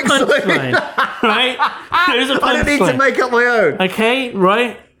I'm is so a excited. punchline, right? There is a punchline. I don't need to make up my own. Okay,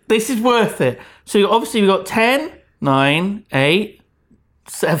 right. This is worth it. So obviously we've got 10, 9, 8,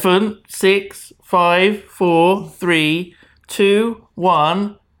 7, 6, 5, 4, 3, 2,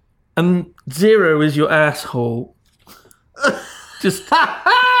 1, and 0 is your asshole. Just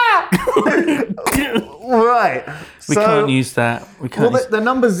Right. we can't use that. We can't. Well, the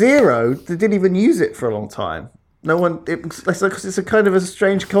number 0, they didn't even use it for a long time. No one. It's a kind of a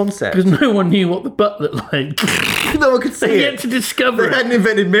strange concept. because no one knew what the butt looked like. No one could see They yet it. to discover They it. hadn't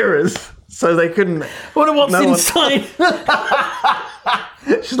invented mirrors, so they couldn't. I wonder what's no one- inside.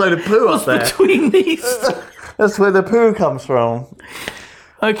 Just a load of poo up there. between these. That's where the poo comes from.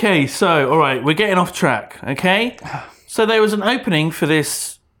 Okay, so all right, we're getting off track. Okay, so there was an opening for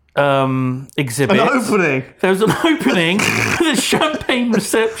this exhibit. An opening. There was an opening for the champagne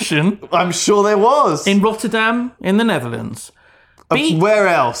reception I'm sure there was. in Rotterdam, in the Netherlands. Where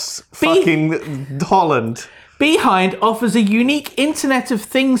else? Fucking Holland. Behind offers a unique Internet of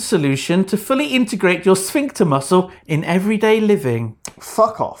Things solution to fully integrate your sphincter muscle in everyday living.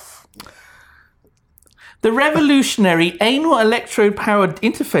 Fuck off. The revolutionary anal electrode-powered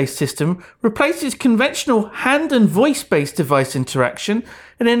interface system replaces conventional hand and voice-based device interaction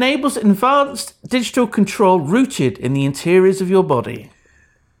and enables advanced digital control rooted in the interiors of your body.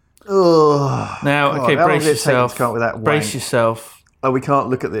 Ugh. Now, God, okay, how long brace did it take to yourself. come up with that Brace wank? yourself. Oh, we can't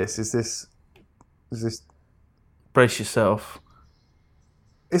look at this. Is this? Brace yourself.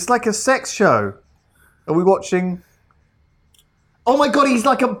 It's like a sex show. Are we watching? Oh my god, he's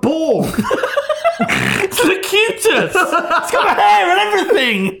like a Borg. It's the cutest! It's got hair and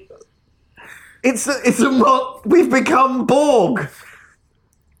everything! We've become Borg.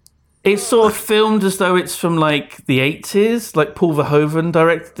 It's sort of filmed as though it's from like the 80s, like Paul Verhoeven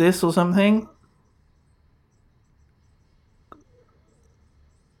directed this or something.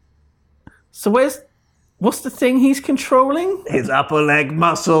 So what's the thing he's controlling? His upper leg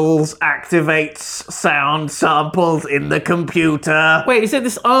muscles activates sound samples in the computer. Wait, is it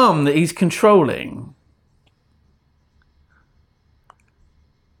this arm that he's controlling?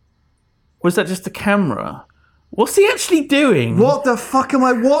 Or is that just the camera? What's he actually doing? What the fuck am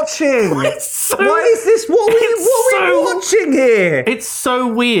I watching? It's so, What is this? What are we so- watching here? It's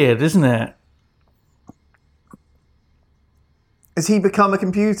so weird, isn't it? Has he become a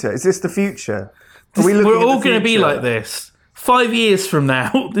computer? Is this the future? Are we looking We're at the all going to be future? like this. 5 years from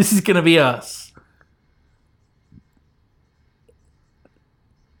now, this is going to be us.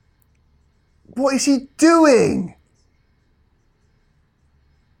 What is he doing?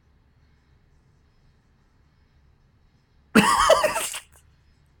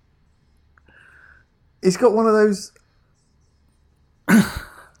 He's got one of those.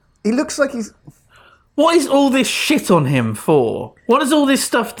 He looks like he's. What is all this shit on him for? What does all this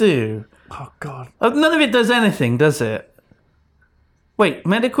stuff do? Oh god. None of it does anything, does it? Wait,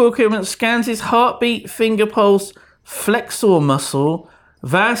 medical equipment scans his heartbeat, finger pulse, flexor muscle,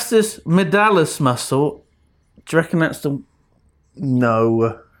 vastus medalis muscle. Do you reckon that's the...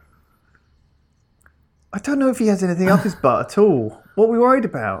 No. I don't know if he has anything up his butt at all. What are we worried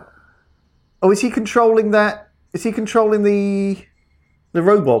about? Oh, is he controlling that? Is he controlling the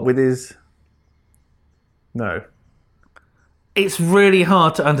robot with his? No. It's really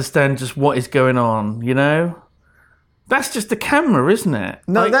hard to understand just what is going on, you know? That's just the camera, isn't it?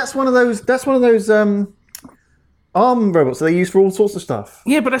 No, Like- that's one of those. That's one of those arm robots that they use for all sorts of stuff.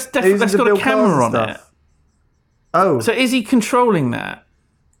 Yeah, but that's They use definitely that's them to got a build cars camera and on it. stuff. Oh, So is he controlling that?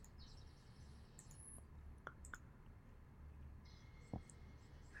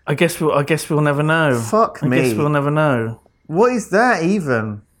 I guess we'll never know. Fuck I guess me. we'll never know. what is that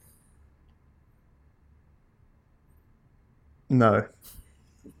even? No,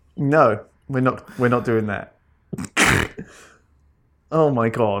 no, we're not doing that. Oh my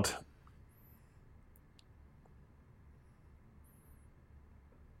god.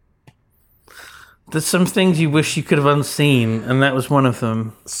 There's some things you wish you could have unseen, and that was one of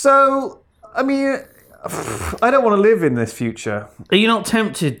them. So, I mean, I don't want to live in this future. Are you not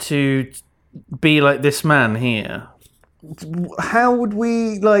tempted to be like this man here? How would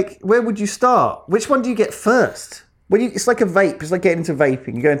we, like, where would you start? Which one do you get first? It's like a vape. It's like getting into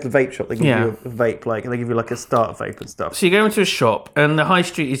vaping. You go into the vape shop, they give Yeah. you a vape, like, and they give you like a start vape and stuff. So you go into a shop, and the high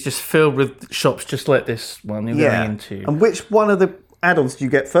street is just filled with shops just like this one you're going into. And which one of the add-ons do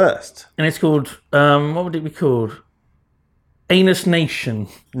you get first? And it's called, what would it be called? Anus Nation.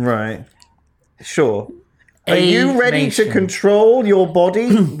 Right. Sure. Are you ready to Nation. control your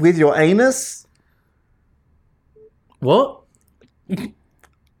body with your anus? What?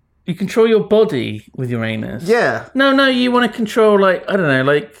 You control your body with your anus? Yeah. No, you want to control, like, I don't know,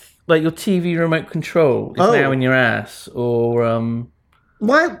 like your TV remote control is now in your ass, or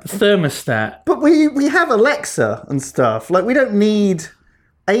Why? thermostat. But we have Alexa and stuff. Like, we don't need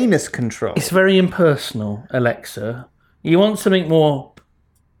anus control. It's very impersonal, Alexa. You want something more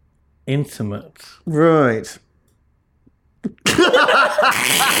intimate. Right.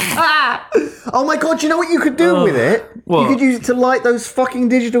 Oh my god, do you know what you could do with it? what? You could use it to light those fucking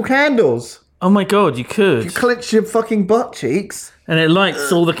digital candles. Oh my god, you could. Clench your fucking butt cheeks. And it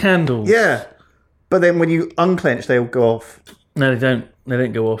lights all the candles. Yeah. But then when you unclench, they'll go off. No, they don't. They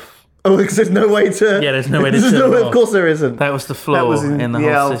don't go off. Oh, because there's no way to... Yeah, there's no way to There's turn no way, them of course there isn't. That was the flaw in the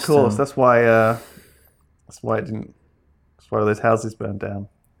yeah, whole of system. course. That's why it didn't... That's why all those houses burned down.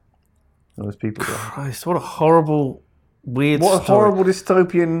 All those people died. Christ, what a horrible, weird What a story. horrible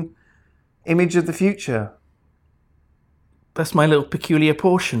dystopian image of the future. That's my little peculiar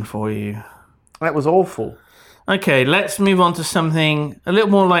portion for you. That was awful. Okay, let's move on to something a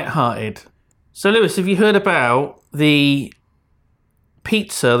little more light-hearted. So, Lewis, have you heard about the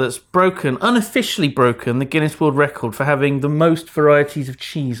pizza that's unofficially broken, the Guinness World Record for having the most varieties of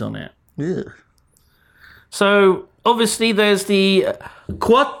cheese on it? Yeah. So, obviously, there's the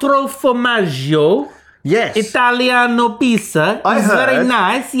Quattro Formaggio Yes. Italiano pizza. I It's very heard.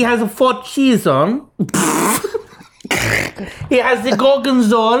 nice. He has 4 cheese on. He has the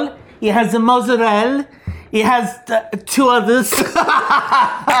gorgonzola. He has the mozzarella. He has 2 others.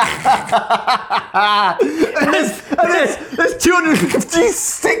 There's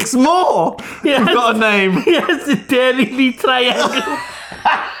 256 more. He We've has- got a name. He has the Daily Triangle.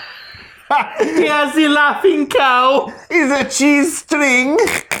 He has the Laughing Cow. Is a cheese string.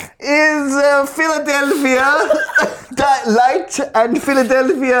 Is Philadelphia light and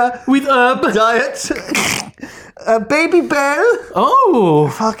Philadelphia With herb. diet. Baby Bell. Oh.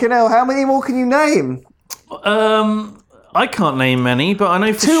 Fucking hell, how many more can you name? I can't name many, but I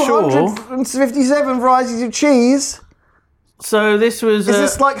know for sure. 257 varieties of cheese. So this was... Is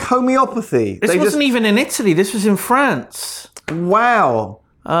this like homeopathy? this wasn't even in Italy. This was in France. Wow.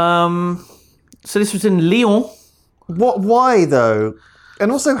 So this was in Lyon. What? Why though?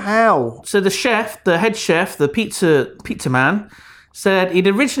 And also how? So the chef, the head chef, the pizza man, said he'd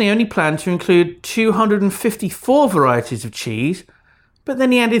originally only planned to include 254 varieties of cheese, but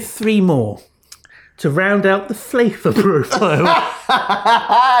then he added 3 more to round out the flavour profile.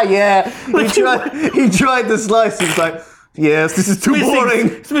 Yeah. He tried the slice. He was like, yes, this is too boring.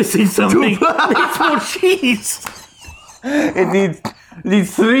 It's missing something. It's more cheese. It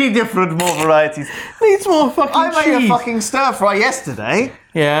needs 3 different more varieties. Needs more fucking I made cheese. a fucking stir fry yesterday,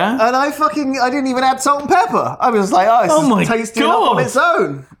 Yeah. and I didn't even add salt and pepper. I was like, oh, Oh my this is tasty enough on God. its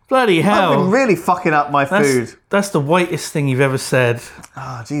own. Bloody I've hell. been really fucking up my food. That's the whitest thing you've ever said.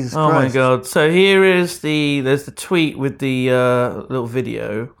 Oh, Jesus Oh Christ. my god. So here is there's the tweet with the little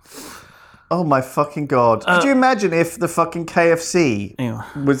video. Oh my fucking God. Could you imagine if the fucking KFC Ew.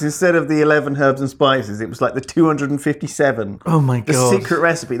 was, instead of the 11 herbs and spices, it was like the 257? Oh my The god. secret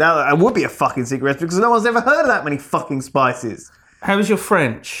recipe. That would be a fucking secret recipe because no one's ever heard of that many fucking spices. How is your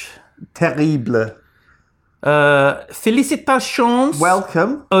French? Terrible. Félicitations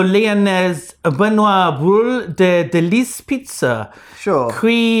Welcome. au Lyonnaise Benoît Boule de Délice Pizza, Sure.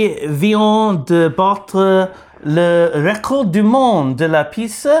 qui vient de battre le record du monde de la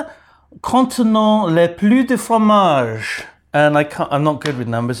pizza contenant le plus de fromage. And I'm not good with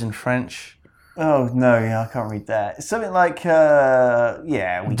numbers in French. Oh, no, yeah, I can't read that. It's something like,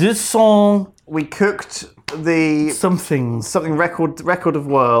 yeah, 200 we cooked the something. something record of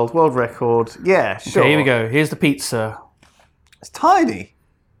world record. Yeah, sure. Okay, here we go. Here's the pizza. It's tiny.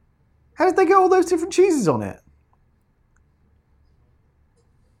 How did they get all those different cheeses on it?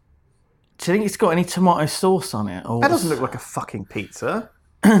 Do you think it's got any tomato sauce on it? Or That doesn't look like a fucking pizza.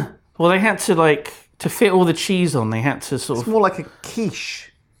 Well, they had to to fit all the cheese on. They had to sort It's of. more like a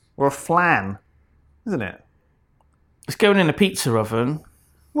quiche or a flan, isn't it? It's going in a pizza oven.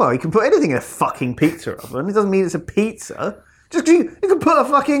 Well, you can put anything in a fucking pizza oven. It doesn't mean it's a pizza. Just 'cause you can put a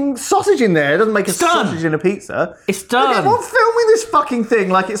fucking sausage in there. It doesn't make a done. sausage in a pizza. It's done. Everyone's filming this fucking thing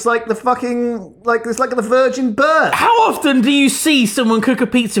like it's like the fucking it's like the virgin birth. How often do you see someone cook a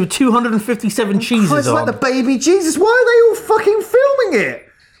pizza with 257 cheeses It's on? like the baby Jesus. Why are they all fucking filming it?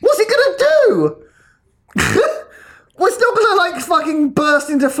 What's it gonna do? Well, it's not gonna like fucking burst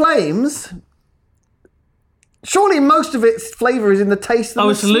into flames. Surely most of its flavour is in the taste and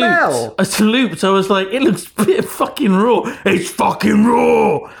the smell. It's looped. I was like, it looks a bit fucking raw. It's fucking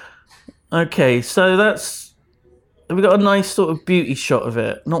raw. Okay, so that's... Have we got a nice sort of beauty shot of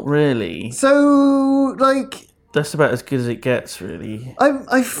it? Not really. So, like... That's about as good as it gets, really.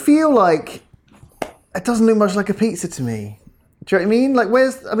 I feel like it doesn't look much like a pizza to me. Do you know what I mean? Like,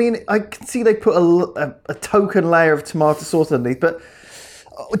 I can see they put a token layer of tomato sauce underneath, but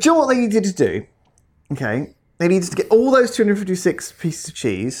do you know what they needed to do? Okay. They needed to get all those 256 pieces of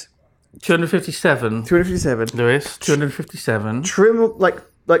cheese. 257. 257. Lewis, 257. Trim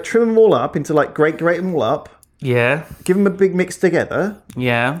them all up into grate them all up. Yeah. Give them a big mix together.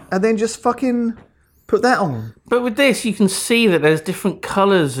 Yeah. And then just fucking put that on. But with this, you can see that there's different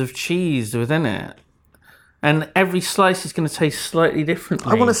colours of cheese within it. And every slice is going to taste slightly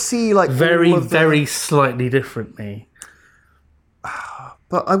differently. I want to see very, very slightly differently.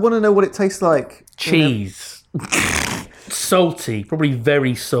 But I want to know what it tastes like. Cheese. Salty. Probably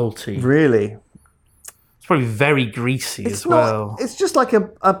very salty. Really? It's probably very greasy as well. It's just like a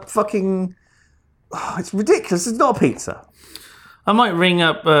fucking... Oh, it's ridiculous. It's not a pizza. I might ring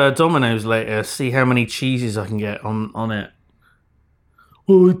up Domino's later, see how many cheeses I can get on it.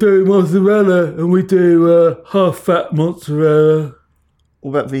 Well, we do mozzarella and we do half-fat mozzarella.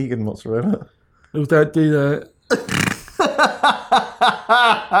 What about vegan mozzarella? We don't do that.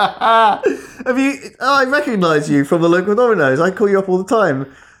 Have you? Oh, I recognise you from the local Domino's. I call you up all the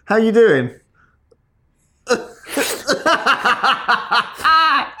time. How you doing?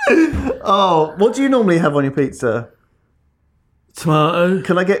 Oh, what do you normally have on your pizza? Tomato.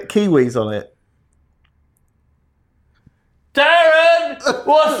 Can I get kiwis on it? Darren,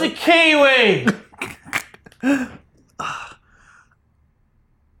 what's a kiwi?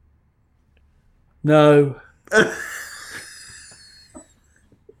 No.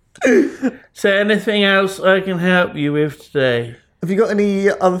 Is there anything else I can help you with today? Have you got any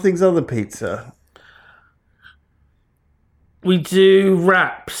other things other than pizza? We do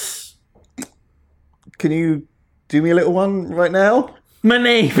wraps. Can you do me a little one right now? My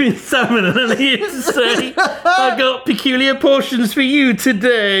name is Simon and I'm here to say I got peculiar portions for you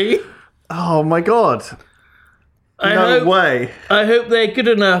today. Oh my god. No way. I hope they're good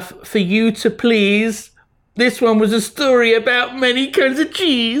enough for you to please. This one was a story about many kinds of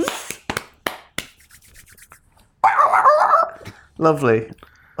cheese. Lovely.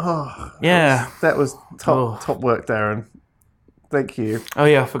 Oh, Yeah. that was top work, Darren. Thank you. Oh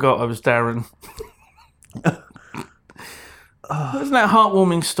yeah, I forgot I was Darren. Wasn't that a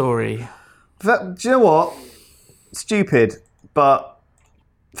heartwarming story? Do you know what? Stupid, but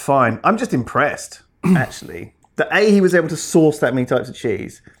fine. I'm just impressed, actually. That A, he was able to source that many types of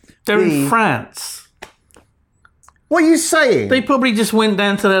cheese. They're B, in France. What are you saying? They probably just went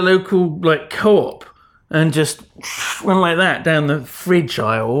down to their local co-op and just went like that down the fridge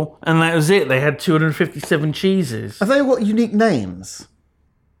aisle, and that was it. They had 257 cheeses. Have they all got unique names?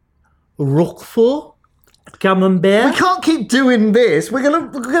 Roquefort, Camembert. We can't keep doing this. We've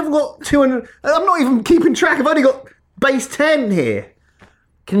got 200. I'm not even keeping track. I've only got base 10 here.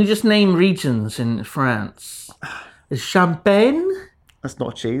 Can you just name regions in France? Champagne. That's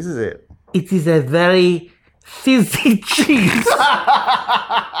not cheese, is it? It is a very fizzy cheese.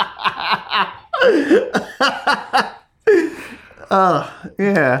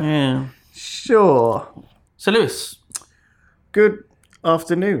 Yeah. Yeah. Sure. So, Lewis. Good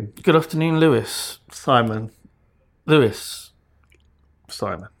afternoon, Good afternoon, Lewis. Simon. Lewis.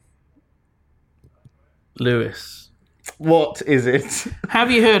 Simon. Lewis. What is it? Have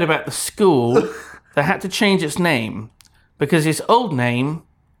you heard about the school that had to change its name because its old name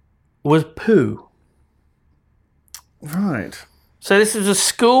was Pooh? Right. So this is a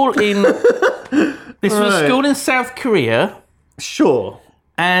school in was a school in South Korea, Sure.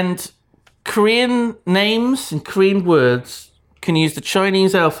 and Korean names and Korean words can use the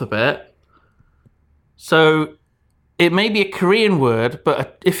Chinese alphabet. So it may be a Korean word,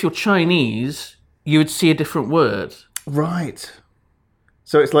 but if you're Chinese, you would see a different word. Right.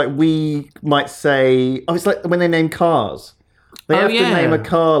 So it's like we might say... Oh, it's like when they name cars. They have to name a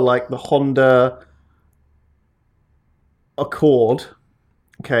car like the Honda Accord,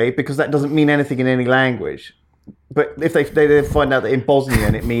 okay, because that doesn't mean anything in any language. But if they find out that in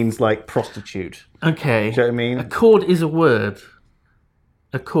Bosnian it means like prostitute. Okay. Do you know what I mean? Accord is a word.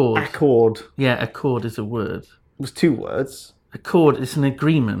 Accord. Accord Yeah, accord is a word. was 2 words. Accord is an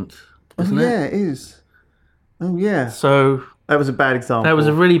agreement, isn't it? Yeah, it is. Oh yeah. So That was a bad example. that was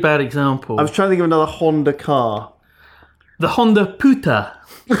a really bad example. I was trying to think of another Honda car. The Honda Puta.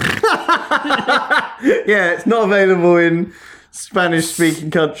 Yeah, it's not available in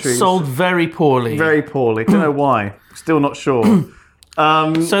Spanish-speaking countries. Sold very poorly. Very poorly. Don't know why. Still not sure.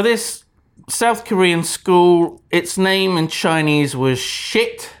 So this South Korean school, its name in Chinese was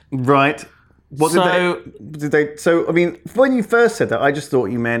shit. Right. What So- did they? So I mean, when you first said that, I just thought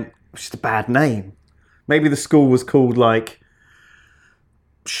you meant it's just a bad name. Maybe the school was called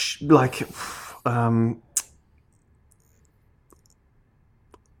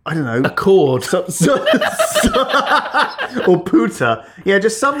I don't know. Accord. Or puta. Yeah,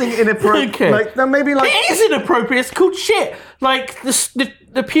 just something inappropriate. Okay. Like, no, maybe like. It is inappropriate. It's called shit. Like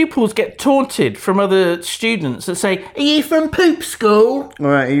the pupils get taunted from other students that say, "Are you from poop school?" All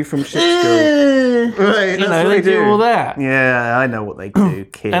right, are you from shit school? Right, You know, they do all that. Yeah, I know what they do,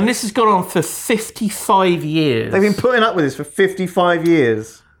 kids. And this has gone on for 55 years. They've been putting up with this for 55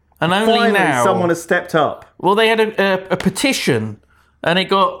 years. and only Finally, now, someone has stepped up. well, they had a petition, and it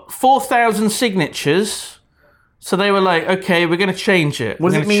got 4,000 signatures. So they were like, "Okay, we're going to change it.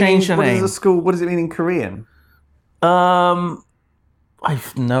 What We're does it going to mean? change the What name." does the school? What does it mean in Korean?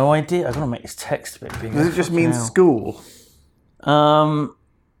 I've no idea. I'm going to make this text a bit bigger. Does it just mean Fucking school? hell.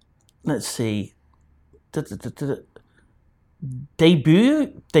 Let's see.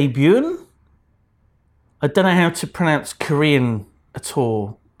 Debut? I don't know how to pronounce Korean at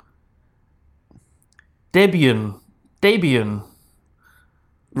all. Debian.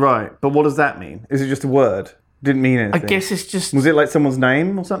 Right, but what does that mean? Is it just a word? Didn't mean I anything. guess it's just. Was it like someone's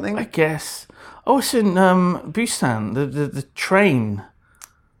name or something? I guess. Oh, it's in Busan. The train.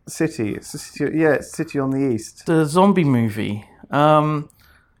 City. It's a city. Yeah, it's city on the east. The zombie movie.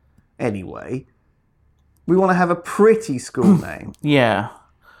 Anyway, we want to have a pretty school name. Yeah.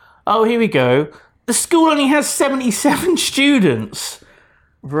 Oh, here we go. The school only has 77 students.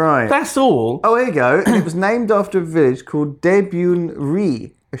 Right. That's all. Oh, here you go. And it was named after a village called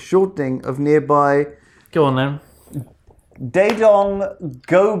Daebyun-ri, a shortening of nearby Go on then. Daedong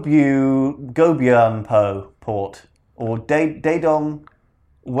Gobyeonpo Port, or Daedong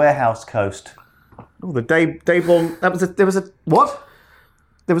Warehouse Coast. Oh, the Daebon. There was a what?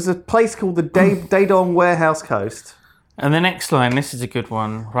 There was a place called the Daedong Warehouse Coast. And the next line, this is a good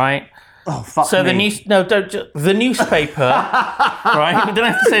one, right? Oh, fuck So me. the newspaper, right? We don't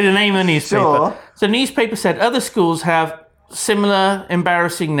have to say the name of the newspaper. Sure. So the newspaper said other schools have similar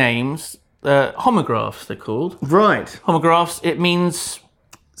embarrassing names, homographs they're called. Right. Homographs, it means,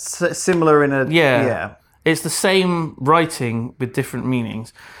 Similar in a... yeah, it's the same writing with different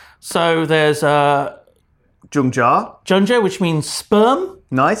meanings. So there's Jungja. Junjo, which means sperm.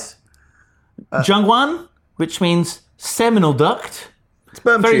 Nice. Jungwan, which means seminal duct.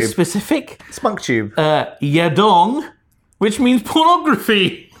 Sperm Very tube. specific. Spunk tube. Yadong, which means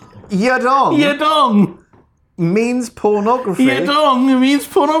pornography. Yadong Yadong. means pornography. Yadong means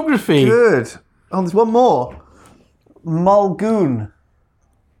pornography. Good. Oh, there's one more. Mulgoon.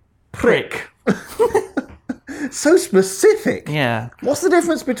 Prick. So specific. Yeah. What's the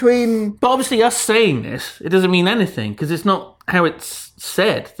difference between... But obviously us saying this, it doesn't mean anything because it's not how it's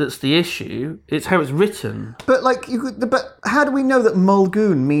said that's the issue. It's how it's written. But like, but how do we know that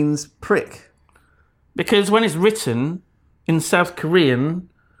Mulgoon means prick? Because when it's written in South Korean,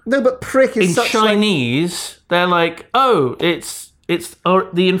 No, but prick is in such Chinese, they're like, oh, it's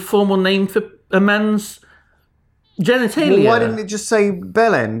the informal name for a man's genitalia. Well, why didn't it just say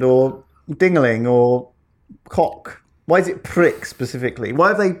bellend or dingling or cock? Why is it prick specifically? Why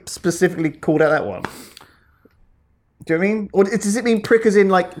have they specifically called out that one? Do you know what I mean? Or does it mean prick as in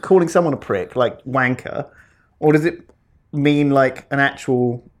like calling someone a prick, like wanker? Or does it mean like an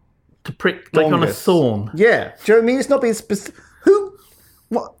actual... To prick like on a Dongus. thorn. Yeah. Do you know what I mean? It's not being specific. Who?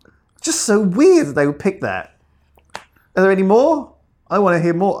 What? Just so weird that they would pick that. Are there any more? I want to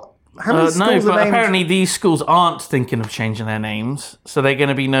hear more. How many No, schools but are named? apparently these schools aren't thinking of changing their names, so they're going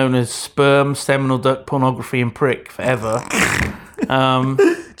to be known as sperm, seminal duct, pornography, and prick forever. Do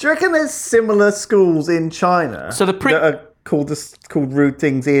you reckon there's similar schools in China So the prick- that are called rude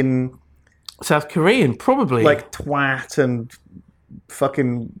things in South Korean, probably. like twat and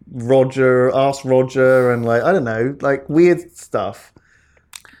fucking Roger, ask Roger, and like I don't know, like weird stuff.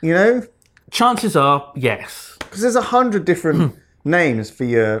 You know, Chances are, yes. because there's 100 different names for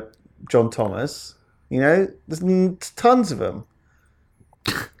your John Thomas. You know, there's tons of them.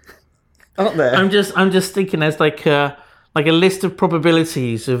 Aren't there? I'm just thinking there's like a list of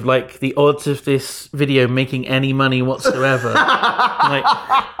probabilities of like the odds of this video making any money whatsoever. Like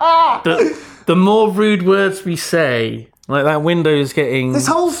the more rude words we say, like that window's getting This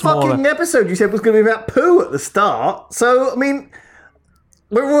whole smaller. fucking episode you said was going to be about poo at the start. So I mean,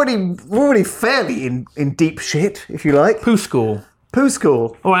 we're already fairly in deep shit, if you like. Poo School. Poo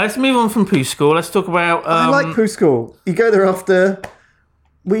School. All right, let's move on from Poo School. Let's talk about. I like Poo School. You go there after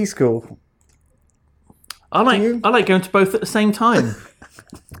Wee School. I like going to both at the same time.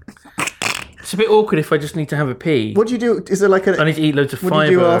 It's a bit awkward if I just need to have a pee. What do you do? Is there like I need to eat loads of fibre. What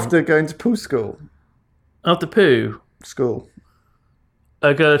do you do after going to Poo School? After poo, School.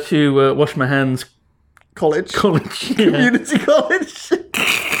 I go to wash my hands. College. College. Yeah. Community college.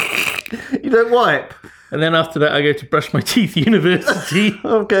 You don't wipe. And then after that, I go to brush my teeth. University.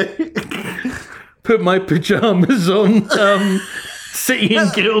 Okay. Put my pajamas on. City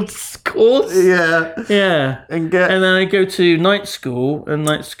and Guilds course. Yeah. Yeah. And then I go to night school, and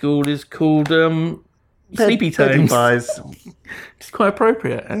night school is called Sleepy Teddy Times. pies. It's quite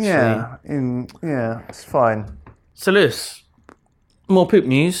appropriate, actually. Yeah, it's fine. So, Lewis, more poop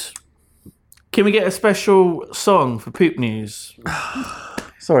news. Can we get a special song for poop news?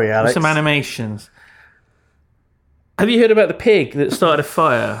 Sorry, Alex. Some animations. Have you heard about the pig that started a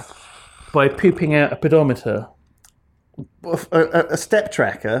fire by pooping out a pedometer? A step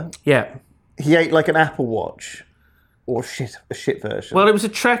tracker. Yeah. He ate like an Apple Watch, or a shit version. Well, it was a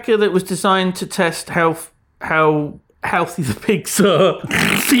tracker that was designed to test how healthy the pigs are.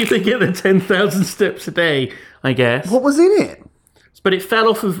 See if they get their 10,000 steps a day, I guess. What was in it? But it fell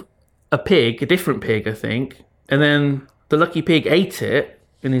off of a pig, a different pig, I think. And then the lucky pig ate it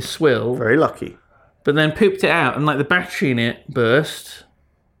in his swill. Very lucky. But then pooped it out, and like the battery in it burst.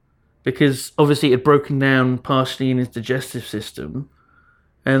 Because obviously it had broken down partially in his digestive system.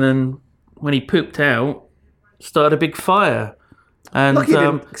 And then when he pooped out, started a big fire. And Lucky it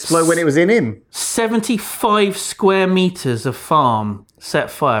didn't explode when it was in him. 75 square meters of farm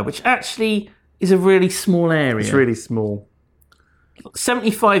set fire, which actually is a really small area. It's really small.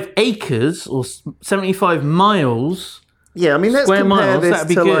 75 acres or 75 miles. Yeah, I mean, let's Square compare miles, this that'd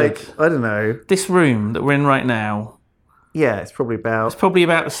be to good. like, I don't know. This room that we're in right now, Yeah, it's probably about probably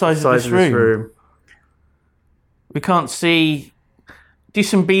about the size of this room. We can't see. Do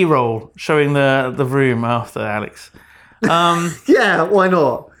some B-roll showing the room after, Alex. Yeah, why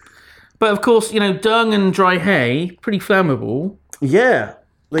not? But of course, dung and dry hay, pretty flammable. Yeah,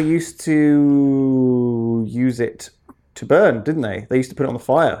 they used to use it to burn, didn't they? They used to put it on the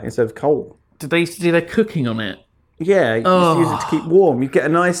fire instead of coal. Did they used to do their cooking on it? Yeah, you used to use it to keep warm. You get a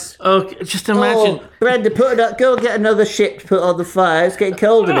nice... Oh, just imagine. Oh, Brenda, put it up. Go get another shit to put on the fire. It's getting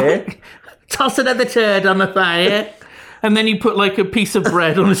cold in here. Toss another turd on the fire. And then you put like a piece of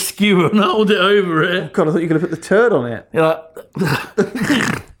bread on a skewer and hold it over it. God, I thought you were going to put the turd on it. You're like,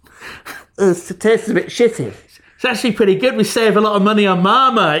 It tastes a bit shitty. it's actually pretty good. We save a lot of money on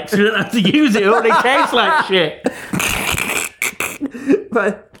Marmite, so we don't have to use it. It only tastes like shit.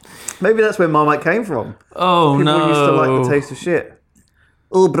 But maybe that's where Marmite came from. Oh, People no. used to like the taste of shit.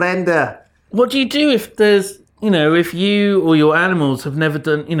 Oh, Brenda. What do you do if there's, if you or your animals have never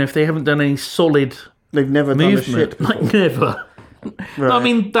done, if they haven't done any solid They've never done a shit movement? before. Like, never. Right. I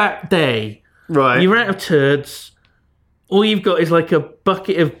mean, that day, Right. you're out of turds. All you've got is like a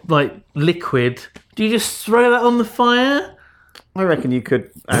bucket of like liquid. Do you just throw that on the fire? I reckon you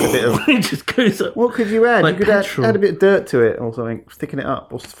could add a bit of... It just goes up. What could you add? Like You could petrol. add a bit of dirt to it or something, thicken it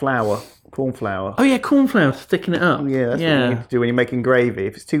up, or flour, corn flour. Oh yeah, corn flour to thicken it up. Yeah, that's what you need to do when you're making gravy.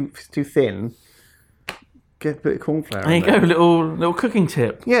 If it's too thin, get a bit of corn flour. There you go, little cooking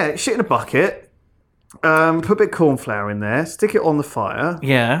tip. Yeah, shit in a bucket. Put a bit of corn flour in there. Stick it on the fire.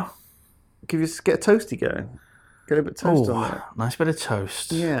 Yeah. Get a toasty going. Get a bit of toast on there. Nice bit of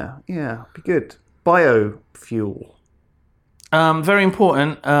toast. Yeah, be good. Biofuel. Very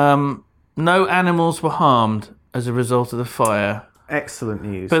important. No animals were harmed as a result of the fire. Excellent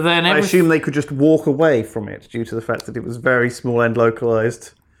news. But then I assume they could just walk away from it due to the fact that it was very small and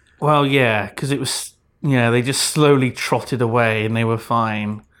localized. Well, yeah, because it was. Yeah, they just slowly trotted away and they were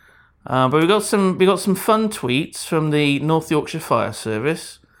fine. But we got some fun tweets from the North Yorkshire Fire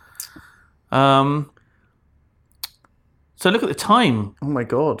Service. So look at the time. Oh my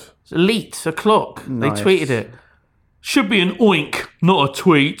god. It's elite o'clock. Nice. They tweeted it. Should be an oink, not a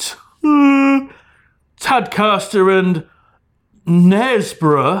tweet. Tadcaster and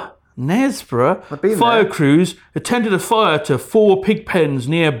Nesborough been fire there. crews attended a fire to 4 pig pens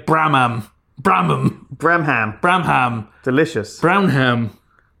near Bramham. Bramham. Delicious. Brownham.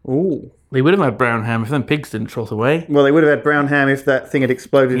 Ooh. They would have had brown ham if them pigs didn't trot away. Well, they would have had brown ham if that thing had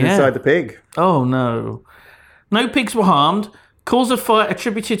exploded inside the pig. Oh, no. No pigs were harmed. Cause of fire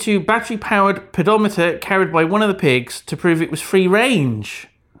attributed to battery-powered pedometer carried by one of the pigs to prove it was free range,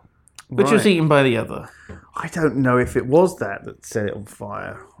 which was eaten by the other. I don't know if it was that set it on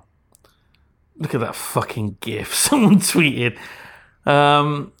fire. Look at that fucking gif someone tweeted.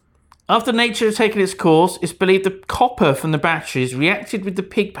 After nature had taken its course, it's believed the copper from the batteries reacted with the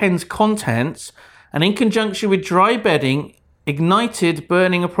pig pen's contents and in conjunction with dry bedding, ignited,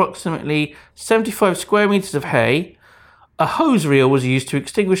 burning approximately 75 square metres of hay. A hose reel was used to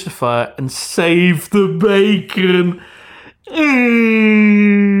extinguish the fire and save the bacon.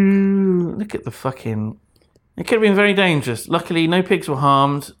 Look at the fucking... It could have been very dangerous. Luckily, no pigs were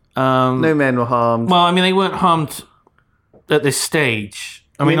harmed. No men were harmed. Well, I mean, they weren't harmed at this stage.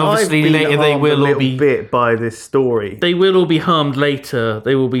 I mean, obviously I've been later they harmed will a all little be... bit by this story. They will all be harmed later.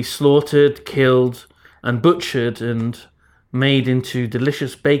 They will be slaughtered, killed, and butchered and made into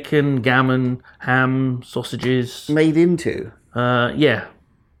delicious bacon, gammon, ham, sausages. Made into? Yeah.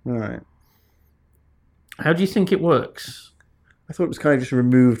 All right. How do you think it works? I thought it was kind of just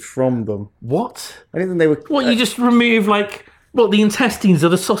removed from them. What? I didn't think they were... What, you just remove, like, what, the intestines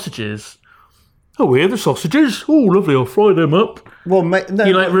of the sausages? Oh, here are the sausages. Oh, lovely, I'll fry them up. Well, no.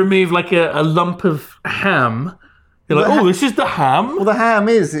 You, like, remove, like, a lump of ham. You're like, this is the ham. Well, the ham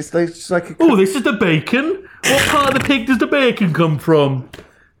is. It's just like a... Oh, this is the bacon. What part of the pig does the bacon come from?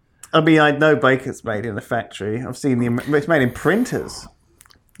 I mean, I know bacon's made in a factory. I've seen it's made in printers.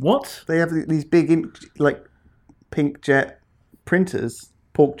 What? They have these big, pink jet printers,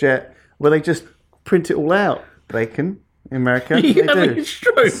 pork jet, where they just print it all out. Bacon in America. Yeah, they do. it's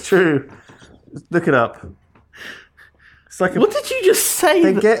true. It's true. Look it up. It's like What did you just say?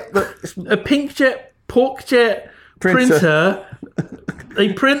 They get a pink jet, pork jet printer.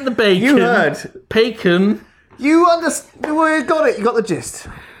 They print the bacon. You heard. Bacon. You understand. Well, you got it. You got the gist.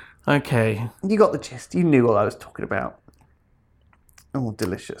 Okay. You got the gist. You knew what I was talking about. Oh,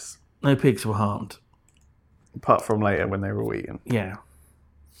 delicious. No pigs were harmed. Apart from later when they were all eaten. Yeah.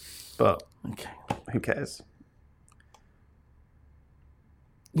 But Okay. who cares?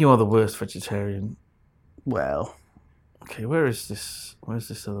 You are the worst vegetarian. Well, Okay, where is this? Where's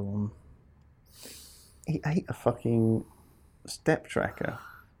this other one? he ate a fucking step tracker.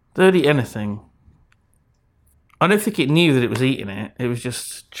 Don't eat anything. I don't think it knew that it was eating it. It was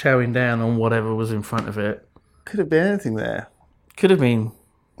just chowing down on whatever was in front of it. Could have been anything there. Could have been.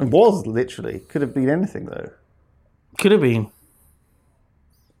 It was literally. Could have been anything though. Could have been.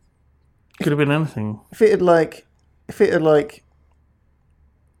 Could have been anything. If it had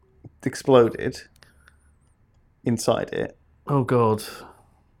exploded inside it. Oh, God.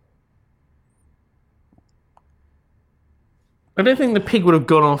 I don't think the pig would have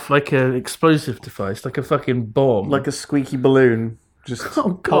gone off like an explosive device, like a fucking bomb. Like a squeaky balloon just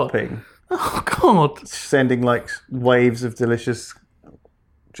Oh, God. popping. Oh, God. Sending like waves of delicious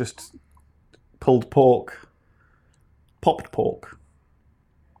just pulled pork. Popped pork.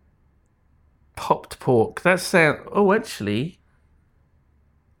 Popped pork. That sound... Oh, actually...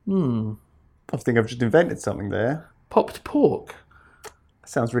 I think I've just invented something there. Popped pork.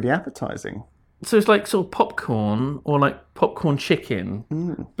 Sounds really appetizing. So it's like sort of popcorn or like popcorn chicken,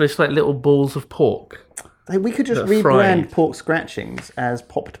 but it's like little balls of pork. Hey, we could just That are rebrand fried. pork scratchings as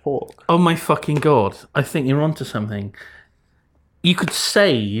popped pork. Oh my fucking God. I think you're onto something. You could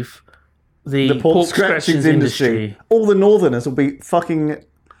save the pork scratchings industry. All the northerners will be fucking...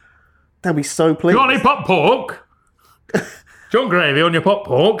 They'll be so pleased. Got any pop pork? John gravy on your pop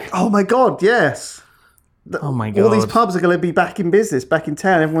pork? Oh my God, yes. Oh my God. All these pubs are going to be back in business, back in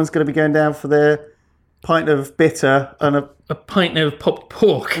town. Everyone's going to be going down for their pint of bitter and A pint of popped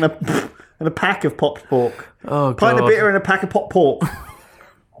pork. a pack of popped pork. Oh, Pint God. of bitter and a pack of popped pork.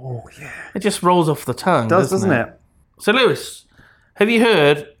 Oh, yeah. It just rolls off the tongue, Doesn't it? So, Lewis, have you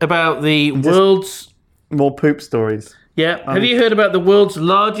heard about the world's... More poop stories. Yeah, have you heard about the world's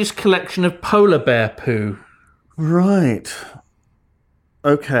largest collection of polar bear poo? Right.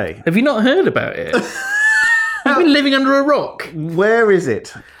 Okay. Have you not heard about it? You've been living under a rock. Where is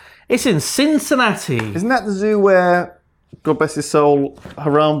it? It's in Cincinnati. Isn't that the zoo where, God bless his soul,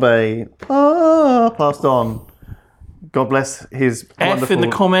 Harambe passed on? God bless his F in the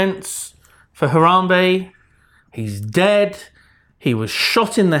comments for Harambe. He's dead. He was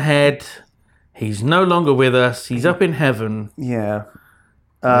shot in the head. He's no longer with us. He's up in heaven Yeah.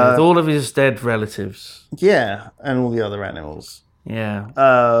 with all of his dead relatives. Yeah, and all the other animals,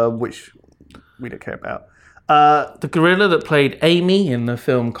 Yeah. which we don't care about. The gorilla that played Amy in the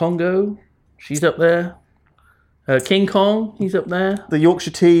film Congo, she's up there. King Kong, he's up there. The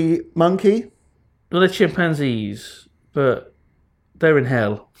Yorkshire Tea monkey. Well, they're chimpanzees, but they're in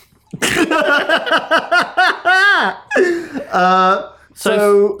hell.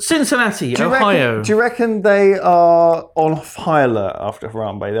 So Cincinnati, Ohio. Do you reckon they are on high alert after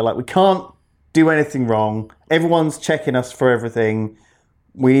Harambe? They're like, we can't do anything wrong. Everyone's checking us for everything.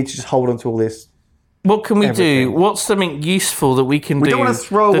 We need to just hold on to all this. What can we do? What's something useful that we can do don't want to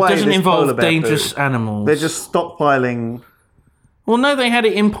throw that away doesn't this involve polar bear dangerous poo. animals? They're just stockpiling. Well, no, they had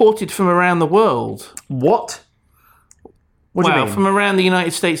it imported from around the world. What? What do you mean? From around the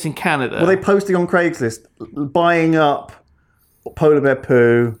United States and Canada. Were they posting on Craigslist, buying up polar bear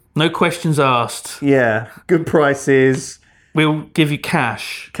poo? No questions asked. Yeah, good prices. We'll give you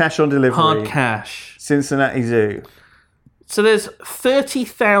cash. Cash on delivery. Hard cash. Cincinnati Zoo. So there's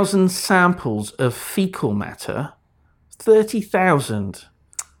 30,000 samples of fecal matter. 30,000.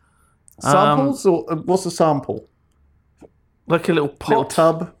 Samples? Or what's a sample? Like a little pot. Little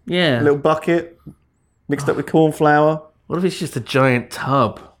tub? Yeah. A little bucket? Mixed up with corn flour? What if it's just a giant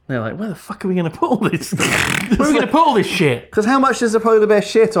tub? They're like, where the fuck are we going to put all this? Where are we going to put all this shit? Because how much does a polar bear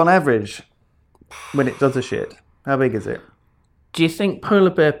shit on average when it does a shit? How big is it? Do you think polar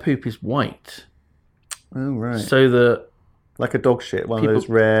bear poop is white? Oh, right. So that like a dog shit, one of those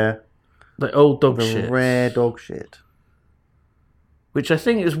rare... the old dog shit. Rare dog shit. Which I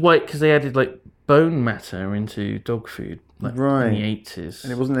think is white because they added like bone matter into dog food in the 80s.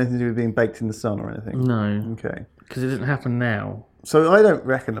 And it wasn't anything to do with being baked in the sun or anything? No. Okay. Because it doesn't happen now. So I don't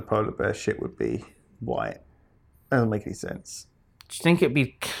reckon the polar bear shit would be white. That doesn't make any sense. Do you think it'd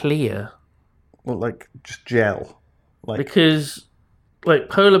be clear? Well, like, just gel. Like, Because like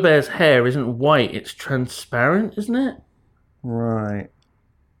polar bear's hair isn't white, it's transparent, isn't it? right.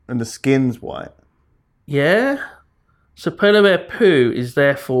 And the skin's white. Yeah? So polar bear poo is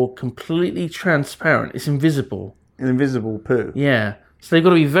therefore completely transparent. It's invisible. An invisible poo. Yeah. So they've got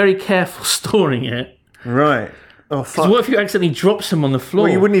to be very careful storing it. Right. Oh, fuck. What if you accidentally drop some on the floor?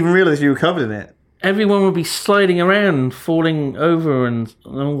 Well, you wouldn't even realise you were covered in it. Everyone would be sliding around, falling over and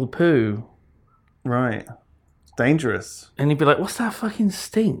all the poo. Right. It's dangerous. And you'd be like, what's that fucking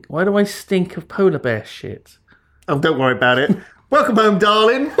stink? Why do I stink of polar bear shit? Oh, don't worry about it. Welcome home,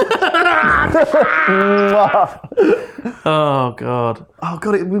 darling. Oh, God. Oh,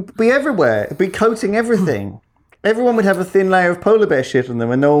 God, it would be everywhere. It'd be coating everything. Everyone would have a thin layer of polar bear shit on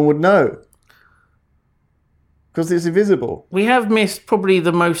them and no one would know. Because it's invisible. We have missed probably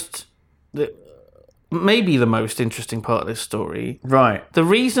maybe the most interesting part of this story. Right. The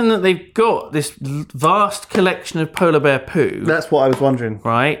reason that they've got this vast collection of polar bear poo, That's what I was wondering.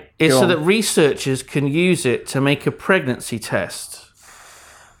 right, is Go so on. that researchers can use it to make a pregnancy test.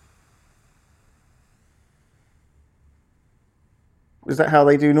 Is that how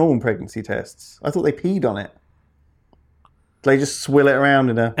they do normal pregnancy tests? I thought they peed on it. They just swill it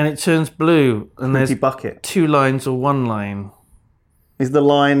around in a And it turns blue, and empty there's bucket. 2 lines or 1 line. Is the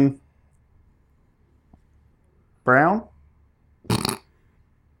line brown?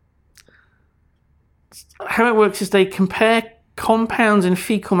 How it works is they compare compounds in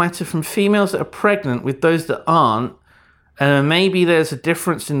fecal matter from females that are pregnant with those that aren't, and maybe there's a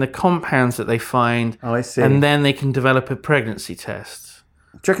difference in the compounds that they find, Oh, I see. and then they can develop a pregnancy test.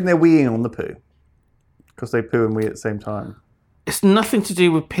 Do you reckon they're weeing on the poo? Because they poo and wee at the same time. It's nothing to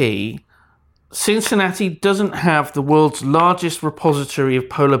do with pee. Cincinnati doesn't have the world's largest repository of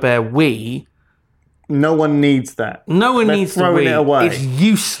polar bear wee. No one needs that. No one They're needs to throwing wee. it away. It's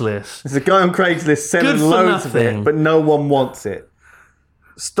useless. There's a guy on Craigslist selling Good for loads of nothing. it, but no one wants it.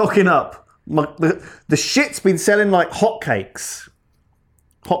 Stocking up. The shit's been selling like hotcakes.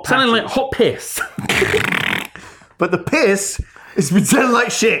 Hot Sounding patches. like hot piss. But the piss has been selling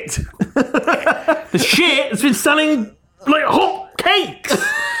like shit. The shit has been selling like hot cakes.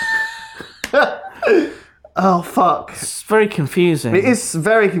 Oh, fuck. It's very confusing. It is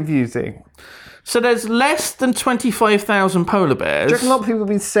very confusing. So there's less than 25,000 polar bears. Do you reckon a lot of people have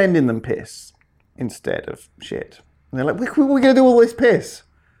been sending them piss instead of shit? And they're like, what are we going to do with all this piss?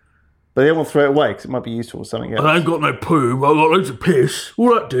 But they don't want to throw it away because it might be useful for something else. I ain't got no poo, but I've got loads of piss.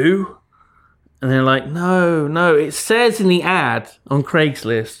 All that do? And they're like, no. It says in the ad on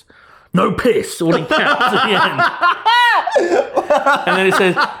Craigslist, no piss, all in caps at the end. And then it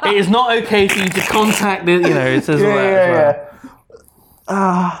says, it is not okay for you to contact the, it says all that as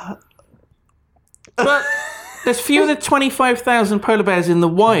well. But there's fewer than 25,000 polar bears in the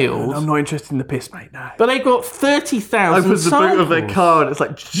wild. I'm not interested in the piss, mate, no. But they've got 30,000 Opens the boot of their samples. car and it's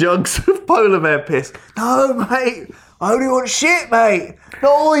like jugs of polar bear piss. No, mate. I only want shit, mate.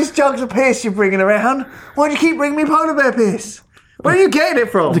 Not all these jugs of piss you're bringing around. Why do you keep bringing me polar bear piss? Where are you getting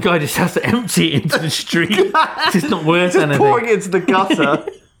it from? The guy just has to empty it into the street. It's just not worth Just anything. pouring it into the gutter.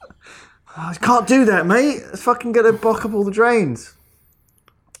 I can't do that, mate. It's fucking going to block up all the drains.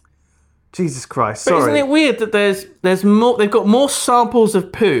 Jesus Christ, But sorry. isn't it weird that there's more? They've got more samples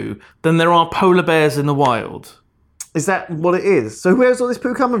of poo than there are polar bears in the wild. Is that what it is? So where's all this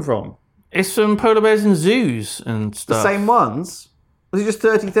poo coming from? It's from polar bears in zoos and The stuff. same ones? Was it just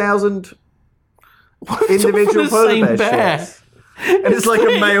 30,000 It's all individual from the polar same bear bear. shits? And it's like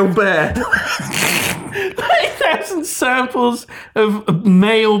a male bear. 30,000 samples of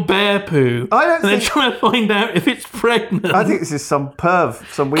male bear poo. I don't and they're think- trying to find out if it's pregnant. I think this is some perv,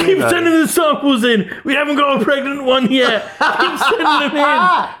 some Keep sending weirdo. the samples in. We haven't got a pregnant one yet. Keep sending them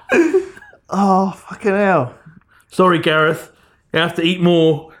in. Oh, fucking hell. Sorry, Gareth. You have to eat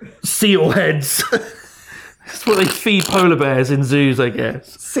more seal heads. That's what they feed polar bears in zoos, I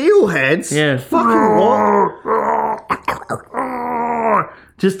guess. Seal heads? Yeah. Fucking what?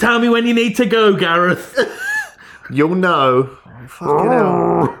 Just tell me when you need to go, Gareth. You'll know. Oh, fucking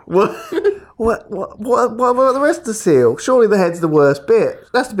hell. What about the rest of the seal? Surely the head's the worst bit.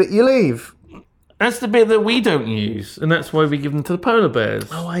 That's the bit you leave. That's the bit that we don't use, and that's why we give them to the polar bears.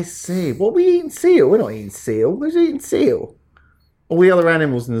 Oh, I see. What, we eating seal? We're not eating seal. Who's eating seal? All the other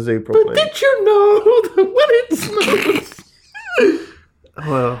animals in the zoo, probably. Did you know that when it snows?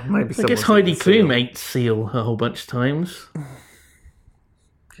 Well, maybe I someone's guess Heidi eating seal. Klum ate seal a whole bunch of times.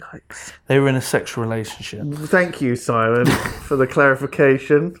 Yikes. They were in a sexual relationship. Thank you, Simon, for the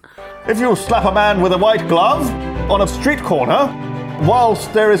clarification. If you slap a man with a white glove on a street corner,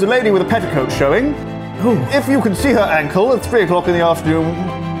 whilst there is a lady with a petticoat showing, if you can see her ankle at 3 o'clock in the afternoon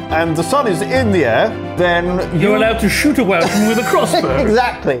and the sun is in the air, then You're allowed to shoot a Welshman with a crossbow.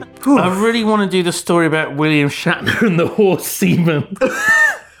 Exactly. I really want to do the story about William Shatner and the horse seaman.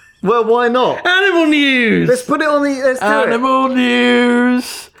 Well, why not? Animal news! Let's put it on the... Let's do it. Animal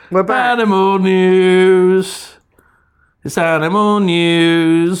news! We're back. Animal news! It's animal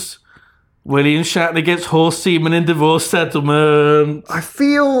news! William Shatner gets horse seaman in divorce settlement. I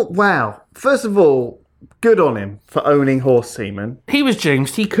feel... Wow. First of all, good on him for owning horse semen. He was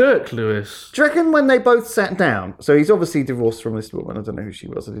James T. Kirk, Lewis. Do you reckon when they both sat down... So he's obviously divorced from this woman. I don't know who she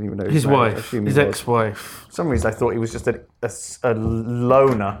was. I didn't even know His name. I wife. assume His he was. ex-wife. For some reason, I thought he was just a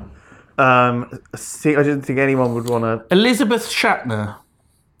loner. I didn't think anyone would want to... Elizabeth Shatner.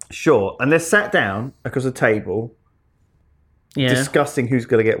 Sure. And they're sat down across a table Yeah. discussing who's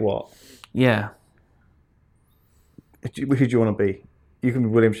going to get what. Yeah. Who do you want to be? You can be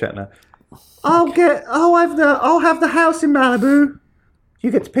William Shatner. I'll have the house in Malibu. You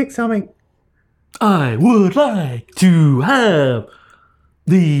get to pick something. I would like to have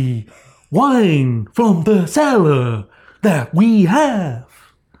the wine from the cellar that we have.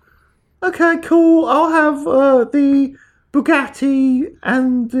 Okay, cool. I'll have the Bugatti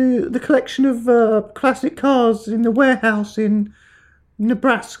and the collection of classic cars in the warehouse in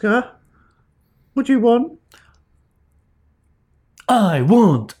Nebraska. What do you want? I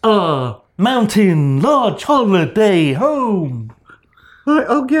want a mountain lodge holiday home. Right,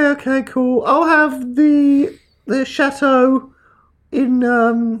 oh yeah, okay, cool. I'll have the chateau in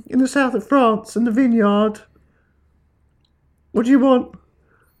the south of France and the vineyard. What do you want?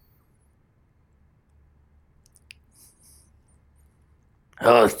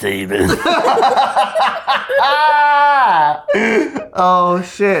 Oh, Stephen. Oh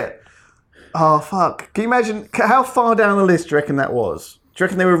shit. Oh fuck. Can you imagine how far down the list do you reckon that was? Do you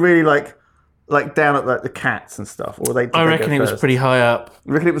reckon they were really like down at like the cats and stuff? Or did I they reckon go it was first? pretty high up.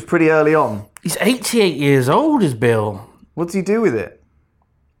 You reckon it was pretty early on? He's 88 years old, is Bill. What does he do with it?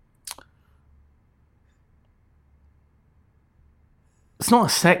 It's not a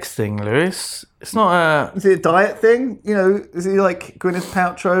sex thing, Lewis. It's not a... Is it a diet thing? You know, is he like Gwyneth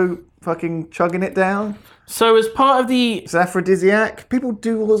Paltrow fucking chugging it down? So as part of the It's an aphrodisiac. People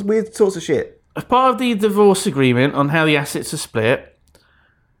do all those weird sorts of shit. As part of the divorce agreement on how the assets are split,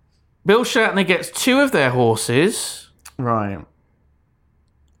 Bill Shatner gets 2 of their horses, Right.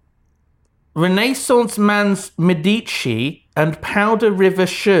 Renaissance Man's Medici and Powder River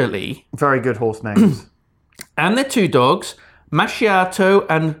Shirley, Very good horse names. and their 2 dogs, Macchiato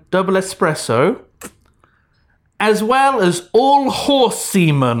and Double Espresso, as well as all horse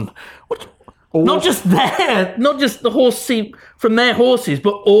semen. Not just the horse semen from their horses,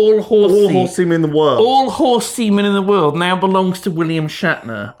 but all horse All semen. horse semen in the world. All horse semen in the world now belongs to William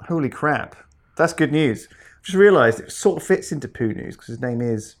Shatner. Holy crap. That's good news. Just realised it sort of fits into poo news because his name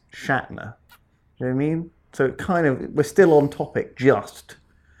is Shatner. You know what I mean? So it kind of, we're still on topic just.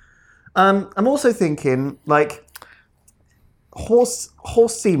 I'm also thinking, like, horse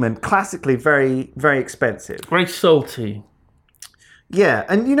semen, classically very, very expensive. Very salty. Yeah,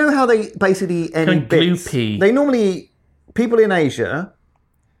 and you know how they basically eat any Kind of bits? gloopy. They normally eat, people in Asia,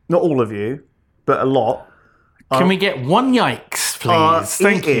 not all of you, but a lot, Can we get one yikes, are please?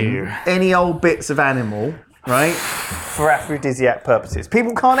 Thank eating you. any old bits of animal, right, for aphrodisiac purposes.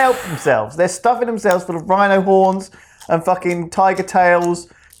 People can't help themselves. They're stuffing themselves full of rhino horns and fucking tiger tails,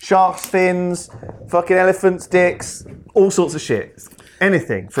 shark's fins, fucking elephant's dicks, all sorts of shit.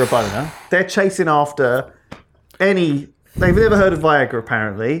 Anything for a boner. They're chasing after any... They've never heard of Viagra,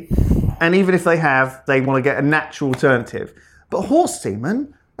 apparently. And even if they have, they want to get a natural alternative. But horse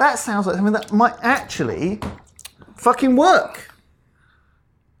semen, that sounds like something that might actually fucking work.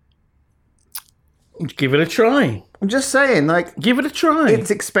 Give it a try. I'm just saying, like, Give it a try.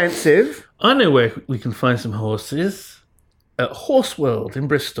 it's expensive. I know where we can find some horses. At Horse World in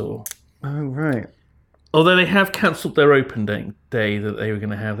Bristol. Oh, right. Although they have cancelled their open day that they were going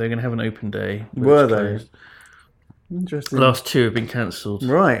to have. They were going to have an open day. but Were it's they? closed. Interesting. The last two have been cancelled.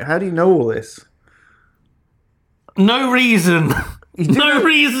 Right, how do you know all this? No reason. No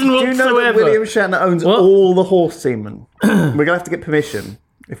reason Do you know that whatsoever. William Shatner owns What? all the horse semen? We're going to have to get permission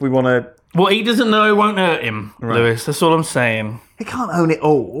if we want to... What he doesn't know won't hurt him, Lewis. That's all I'm saying. He can't own it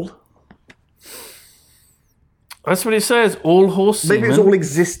all. That's what it says. All horse Maybe semen. it's all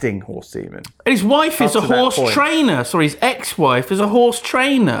existing horse semen. And his wife is a Up to that horse point. trainer. Sorry, his ex-wife is a horse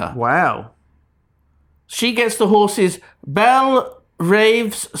trainer. Wow. She gets the horses Belle,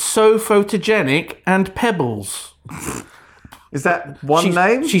 Raves, So Photogenic, and Pebbles. Is that one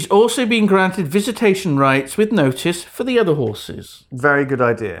name? She's also been granted visitation rights with notice for the other horses. Very good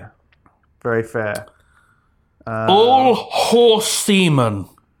idea. Very fair. All horse semen.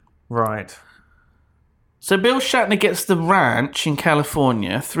 Right. So Bill Shatner gets the ranch in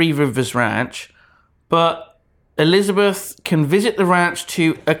California, Three Rivers Ranch, but Elizabeth can visit the ranch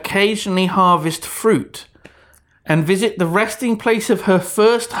to occasionally harvest fruit and visit the resting place of her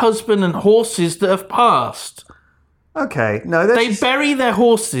first husband and horses that have passed. Okay. No, they're They just bury their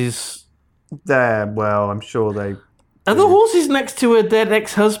horses. there. Well, I'm sure they... Are the horses next to her dead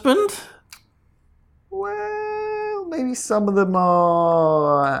ex-husband? Well, maybe some of them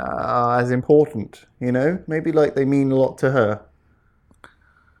are as important, you know? Maybe, like, they mean a lot to her.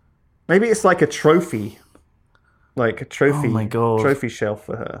 Maybe it's like a trophy. Like a trophy. Oh my God. Trophy shelf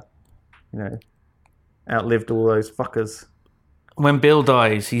for her. You know? Outlived all those fuckers. When Bill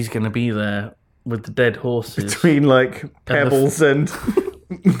dies, he's going to be there with the dead horses. Between, like, Pebbles and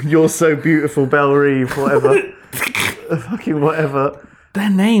You're So Beautiful, Belle Reeve, whatever. Fucking whatever. Their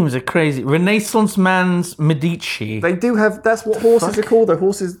names are crazy. Renaissance Man's Medici. They do have. That's what horses are called, though.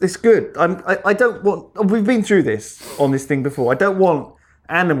 Horses. It's good. I don't want. We've been through this on this thing before. I don't want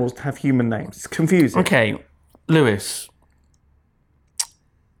animals to have human names. It's confusing. Okay, Lewis.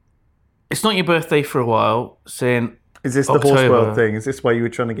 It's not your birthday for a while. Saying Is this the October. horse world thing? Is this why you were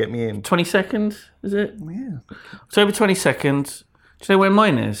trying to get me in? 22nd, is it? Yeah. October 22nd. Do you know when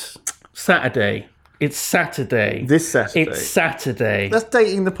mine is? Saturday. It's Saturday. This Saturday. It's Saturday. That's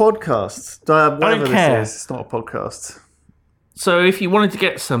dating the podcast. Whatever care. this is, it's not a podcast. So if you wanted to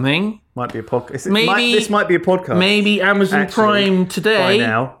get something, Might be a podcast. Maybe- This might be a podcast. maybe Amazon Actually, Prime by today,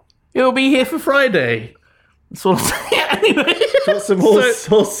 now. it'll be here for Friday. That's all I'm saying. Anyway. Got some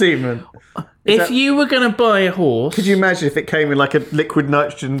horse semen. If you were going to buy a horse... Could you imagine if it came in like a liquid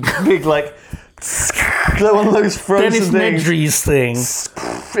nitrogen, big like one of those frozen Dennis things? Nedry's thing.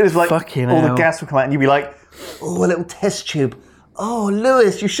 It was like Fucking all the hell. gas would come out, and you'd be like, "Oh, a little test tube. Oh,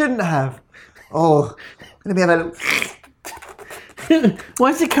 Lewis, you shouldn't have. Oh, let me have a little.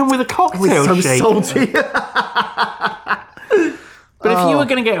 Why does it come with a cocktail It's so shape? salty." But if you were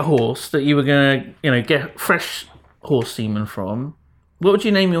going to get a horse that you were going to, get fresh horse semen from, what would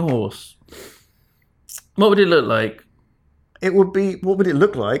you name your horse? What would it look like? It would be. What would it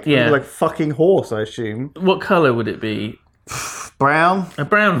look like? It would Yeah. be like a fucking horse, I assume. What colour would it be? Brown. A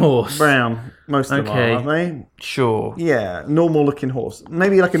brown horse. Brown. Most of them Okay. are, aren't they? Sure. Yeah, normal looking horse.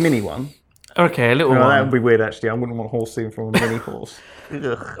 Maybe like a mini one. Okay, a little No, that one. would be weird. Actually, I wouldn't want horse semen from a mini horse.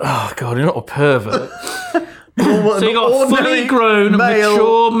 Ugh. Oh, God, you're not a pervert. So So you got a fully grown,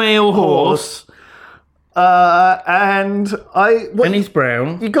 mature male horse, and and he's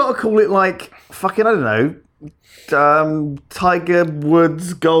brown. you got to call it like fucking, I don't know, Tiger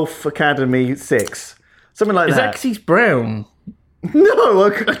Woods Golf Academy 6, something like Is that that. because he's brown? No,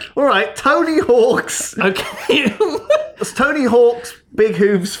 okay. All right, Tony Hawk's. Okay. It's Tony Hawk's Big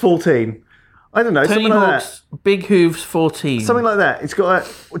Hooves 14. I don't know, Tony something like that. Hawk's Big Hooves 14. Something like that. It's got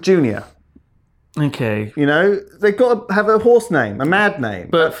a junior. Okay. You know, they've got to have a horse name, a mad name.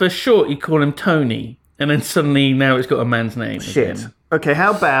 But for short, you call him Tony. And then suddenly now it's got a man's name. Shit. Again. Okay,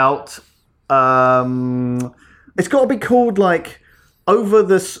 how about it's got to be called like over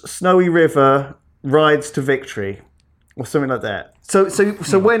the snowy river rides to victory, or something like that.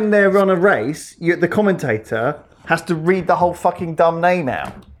 So when they're on a race, the commentator has to read the whole fucking dumb name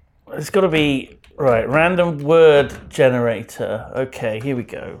out. It's got to be right. Random word generator. Okay, here we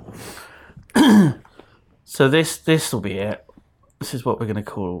go. So this will be it. This is what we're going to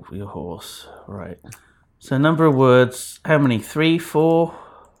call your horse, right? So number of words. How many? 3, 4,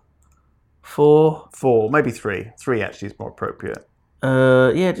 4. 4, maybe 3. 3 actually is more appropriate.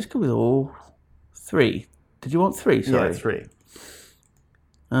 Yeah, just go with all 3. Did you want 3? Sorry. Yeah, 3.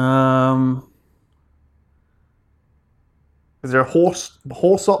 Is there a horse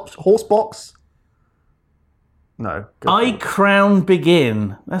box? No. I crown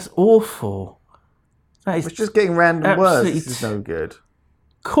begin. That's awful. That is It's just getting random words. absolutely This is no good.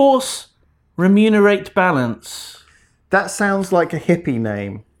 course. Remunerate balance. That sounds like a hippie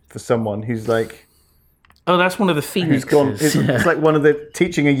name for someone who's like Oh, that's one of the phoenixes. who's gone. It's like one of the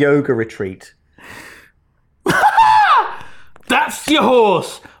teaching a yoga retreat. That's your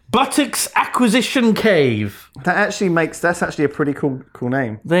horse. Buttocks Acquisition Cave. That's actually a pretty cool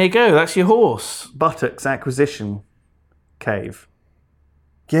name. There you go. That's your horse. Buttocks Acquisition Cave.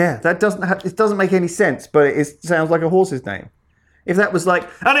 Yeah, it doesn't make any sense, but it sounds like a horse's name. If that was like,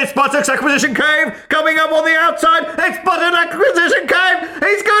 and it's Buttocks Acquisition Cave coming up on the outside, it's Buttocks Acquisition Cave,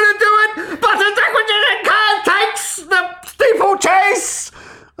 he's going to do it, Buttocks Acquisition Cave takes the steeplechase.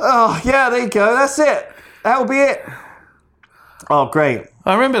 Oh, yeah, there you go, that's it. That'll be it. Oh, great.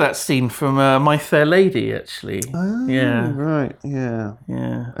 I remember that scene from My Fair Lady, actually. Oh, yeah. right, yeah.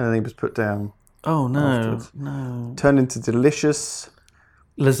 Yeah. And then he was put down. Oh, no. Afterwards. No. Turned into delicious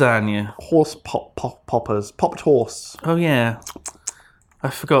Lasagna. horse poppers. Popped horse. Oh, yeah. I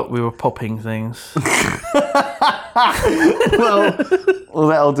forgot we were popping things. Well,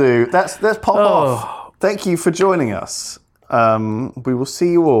 that'll do. Let's pop off. Thank you for joining us. We will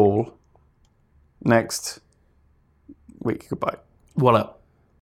see you all next week. Goodbye. What up?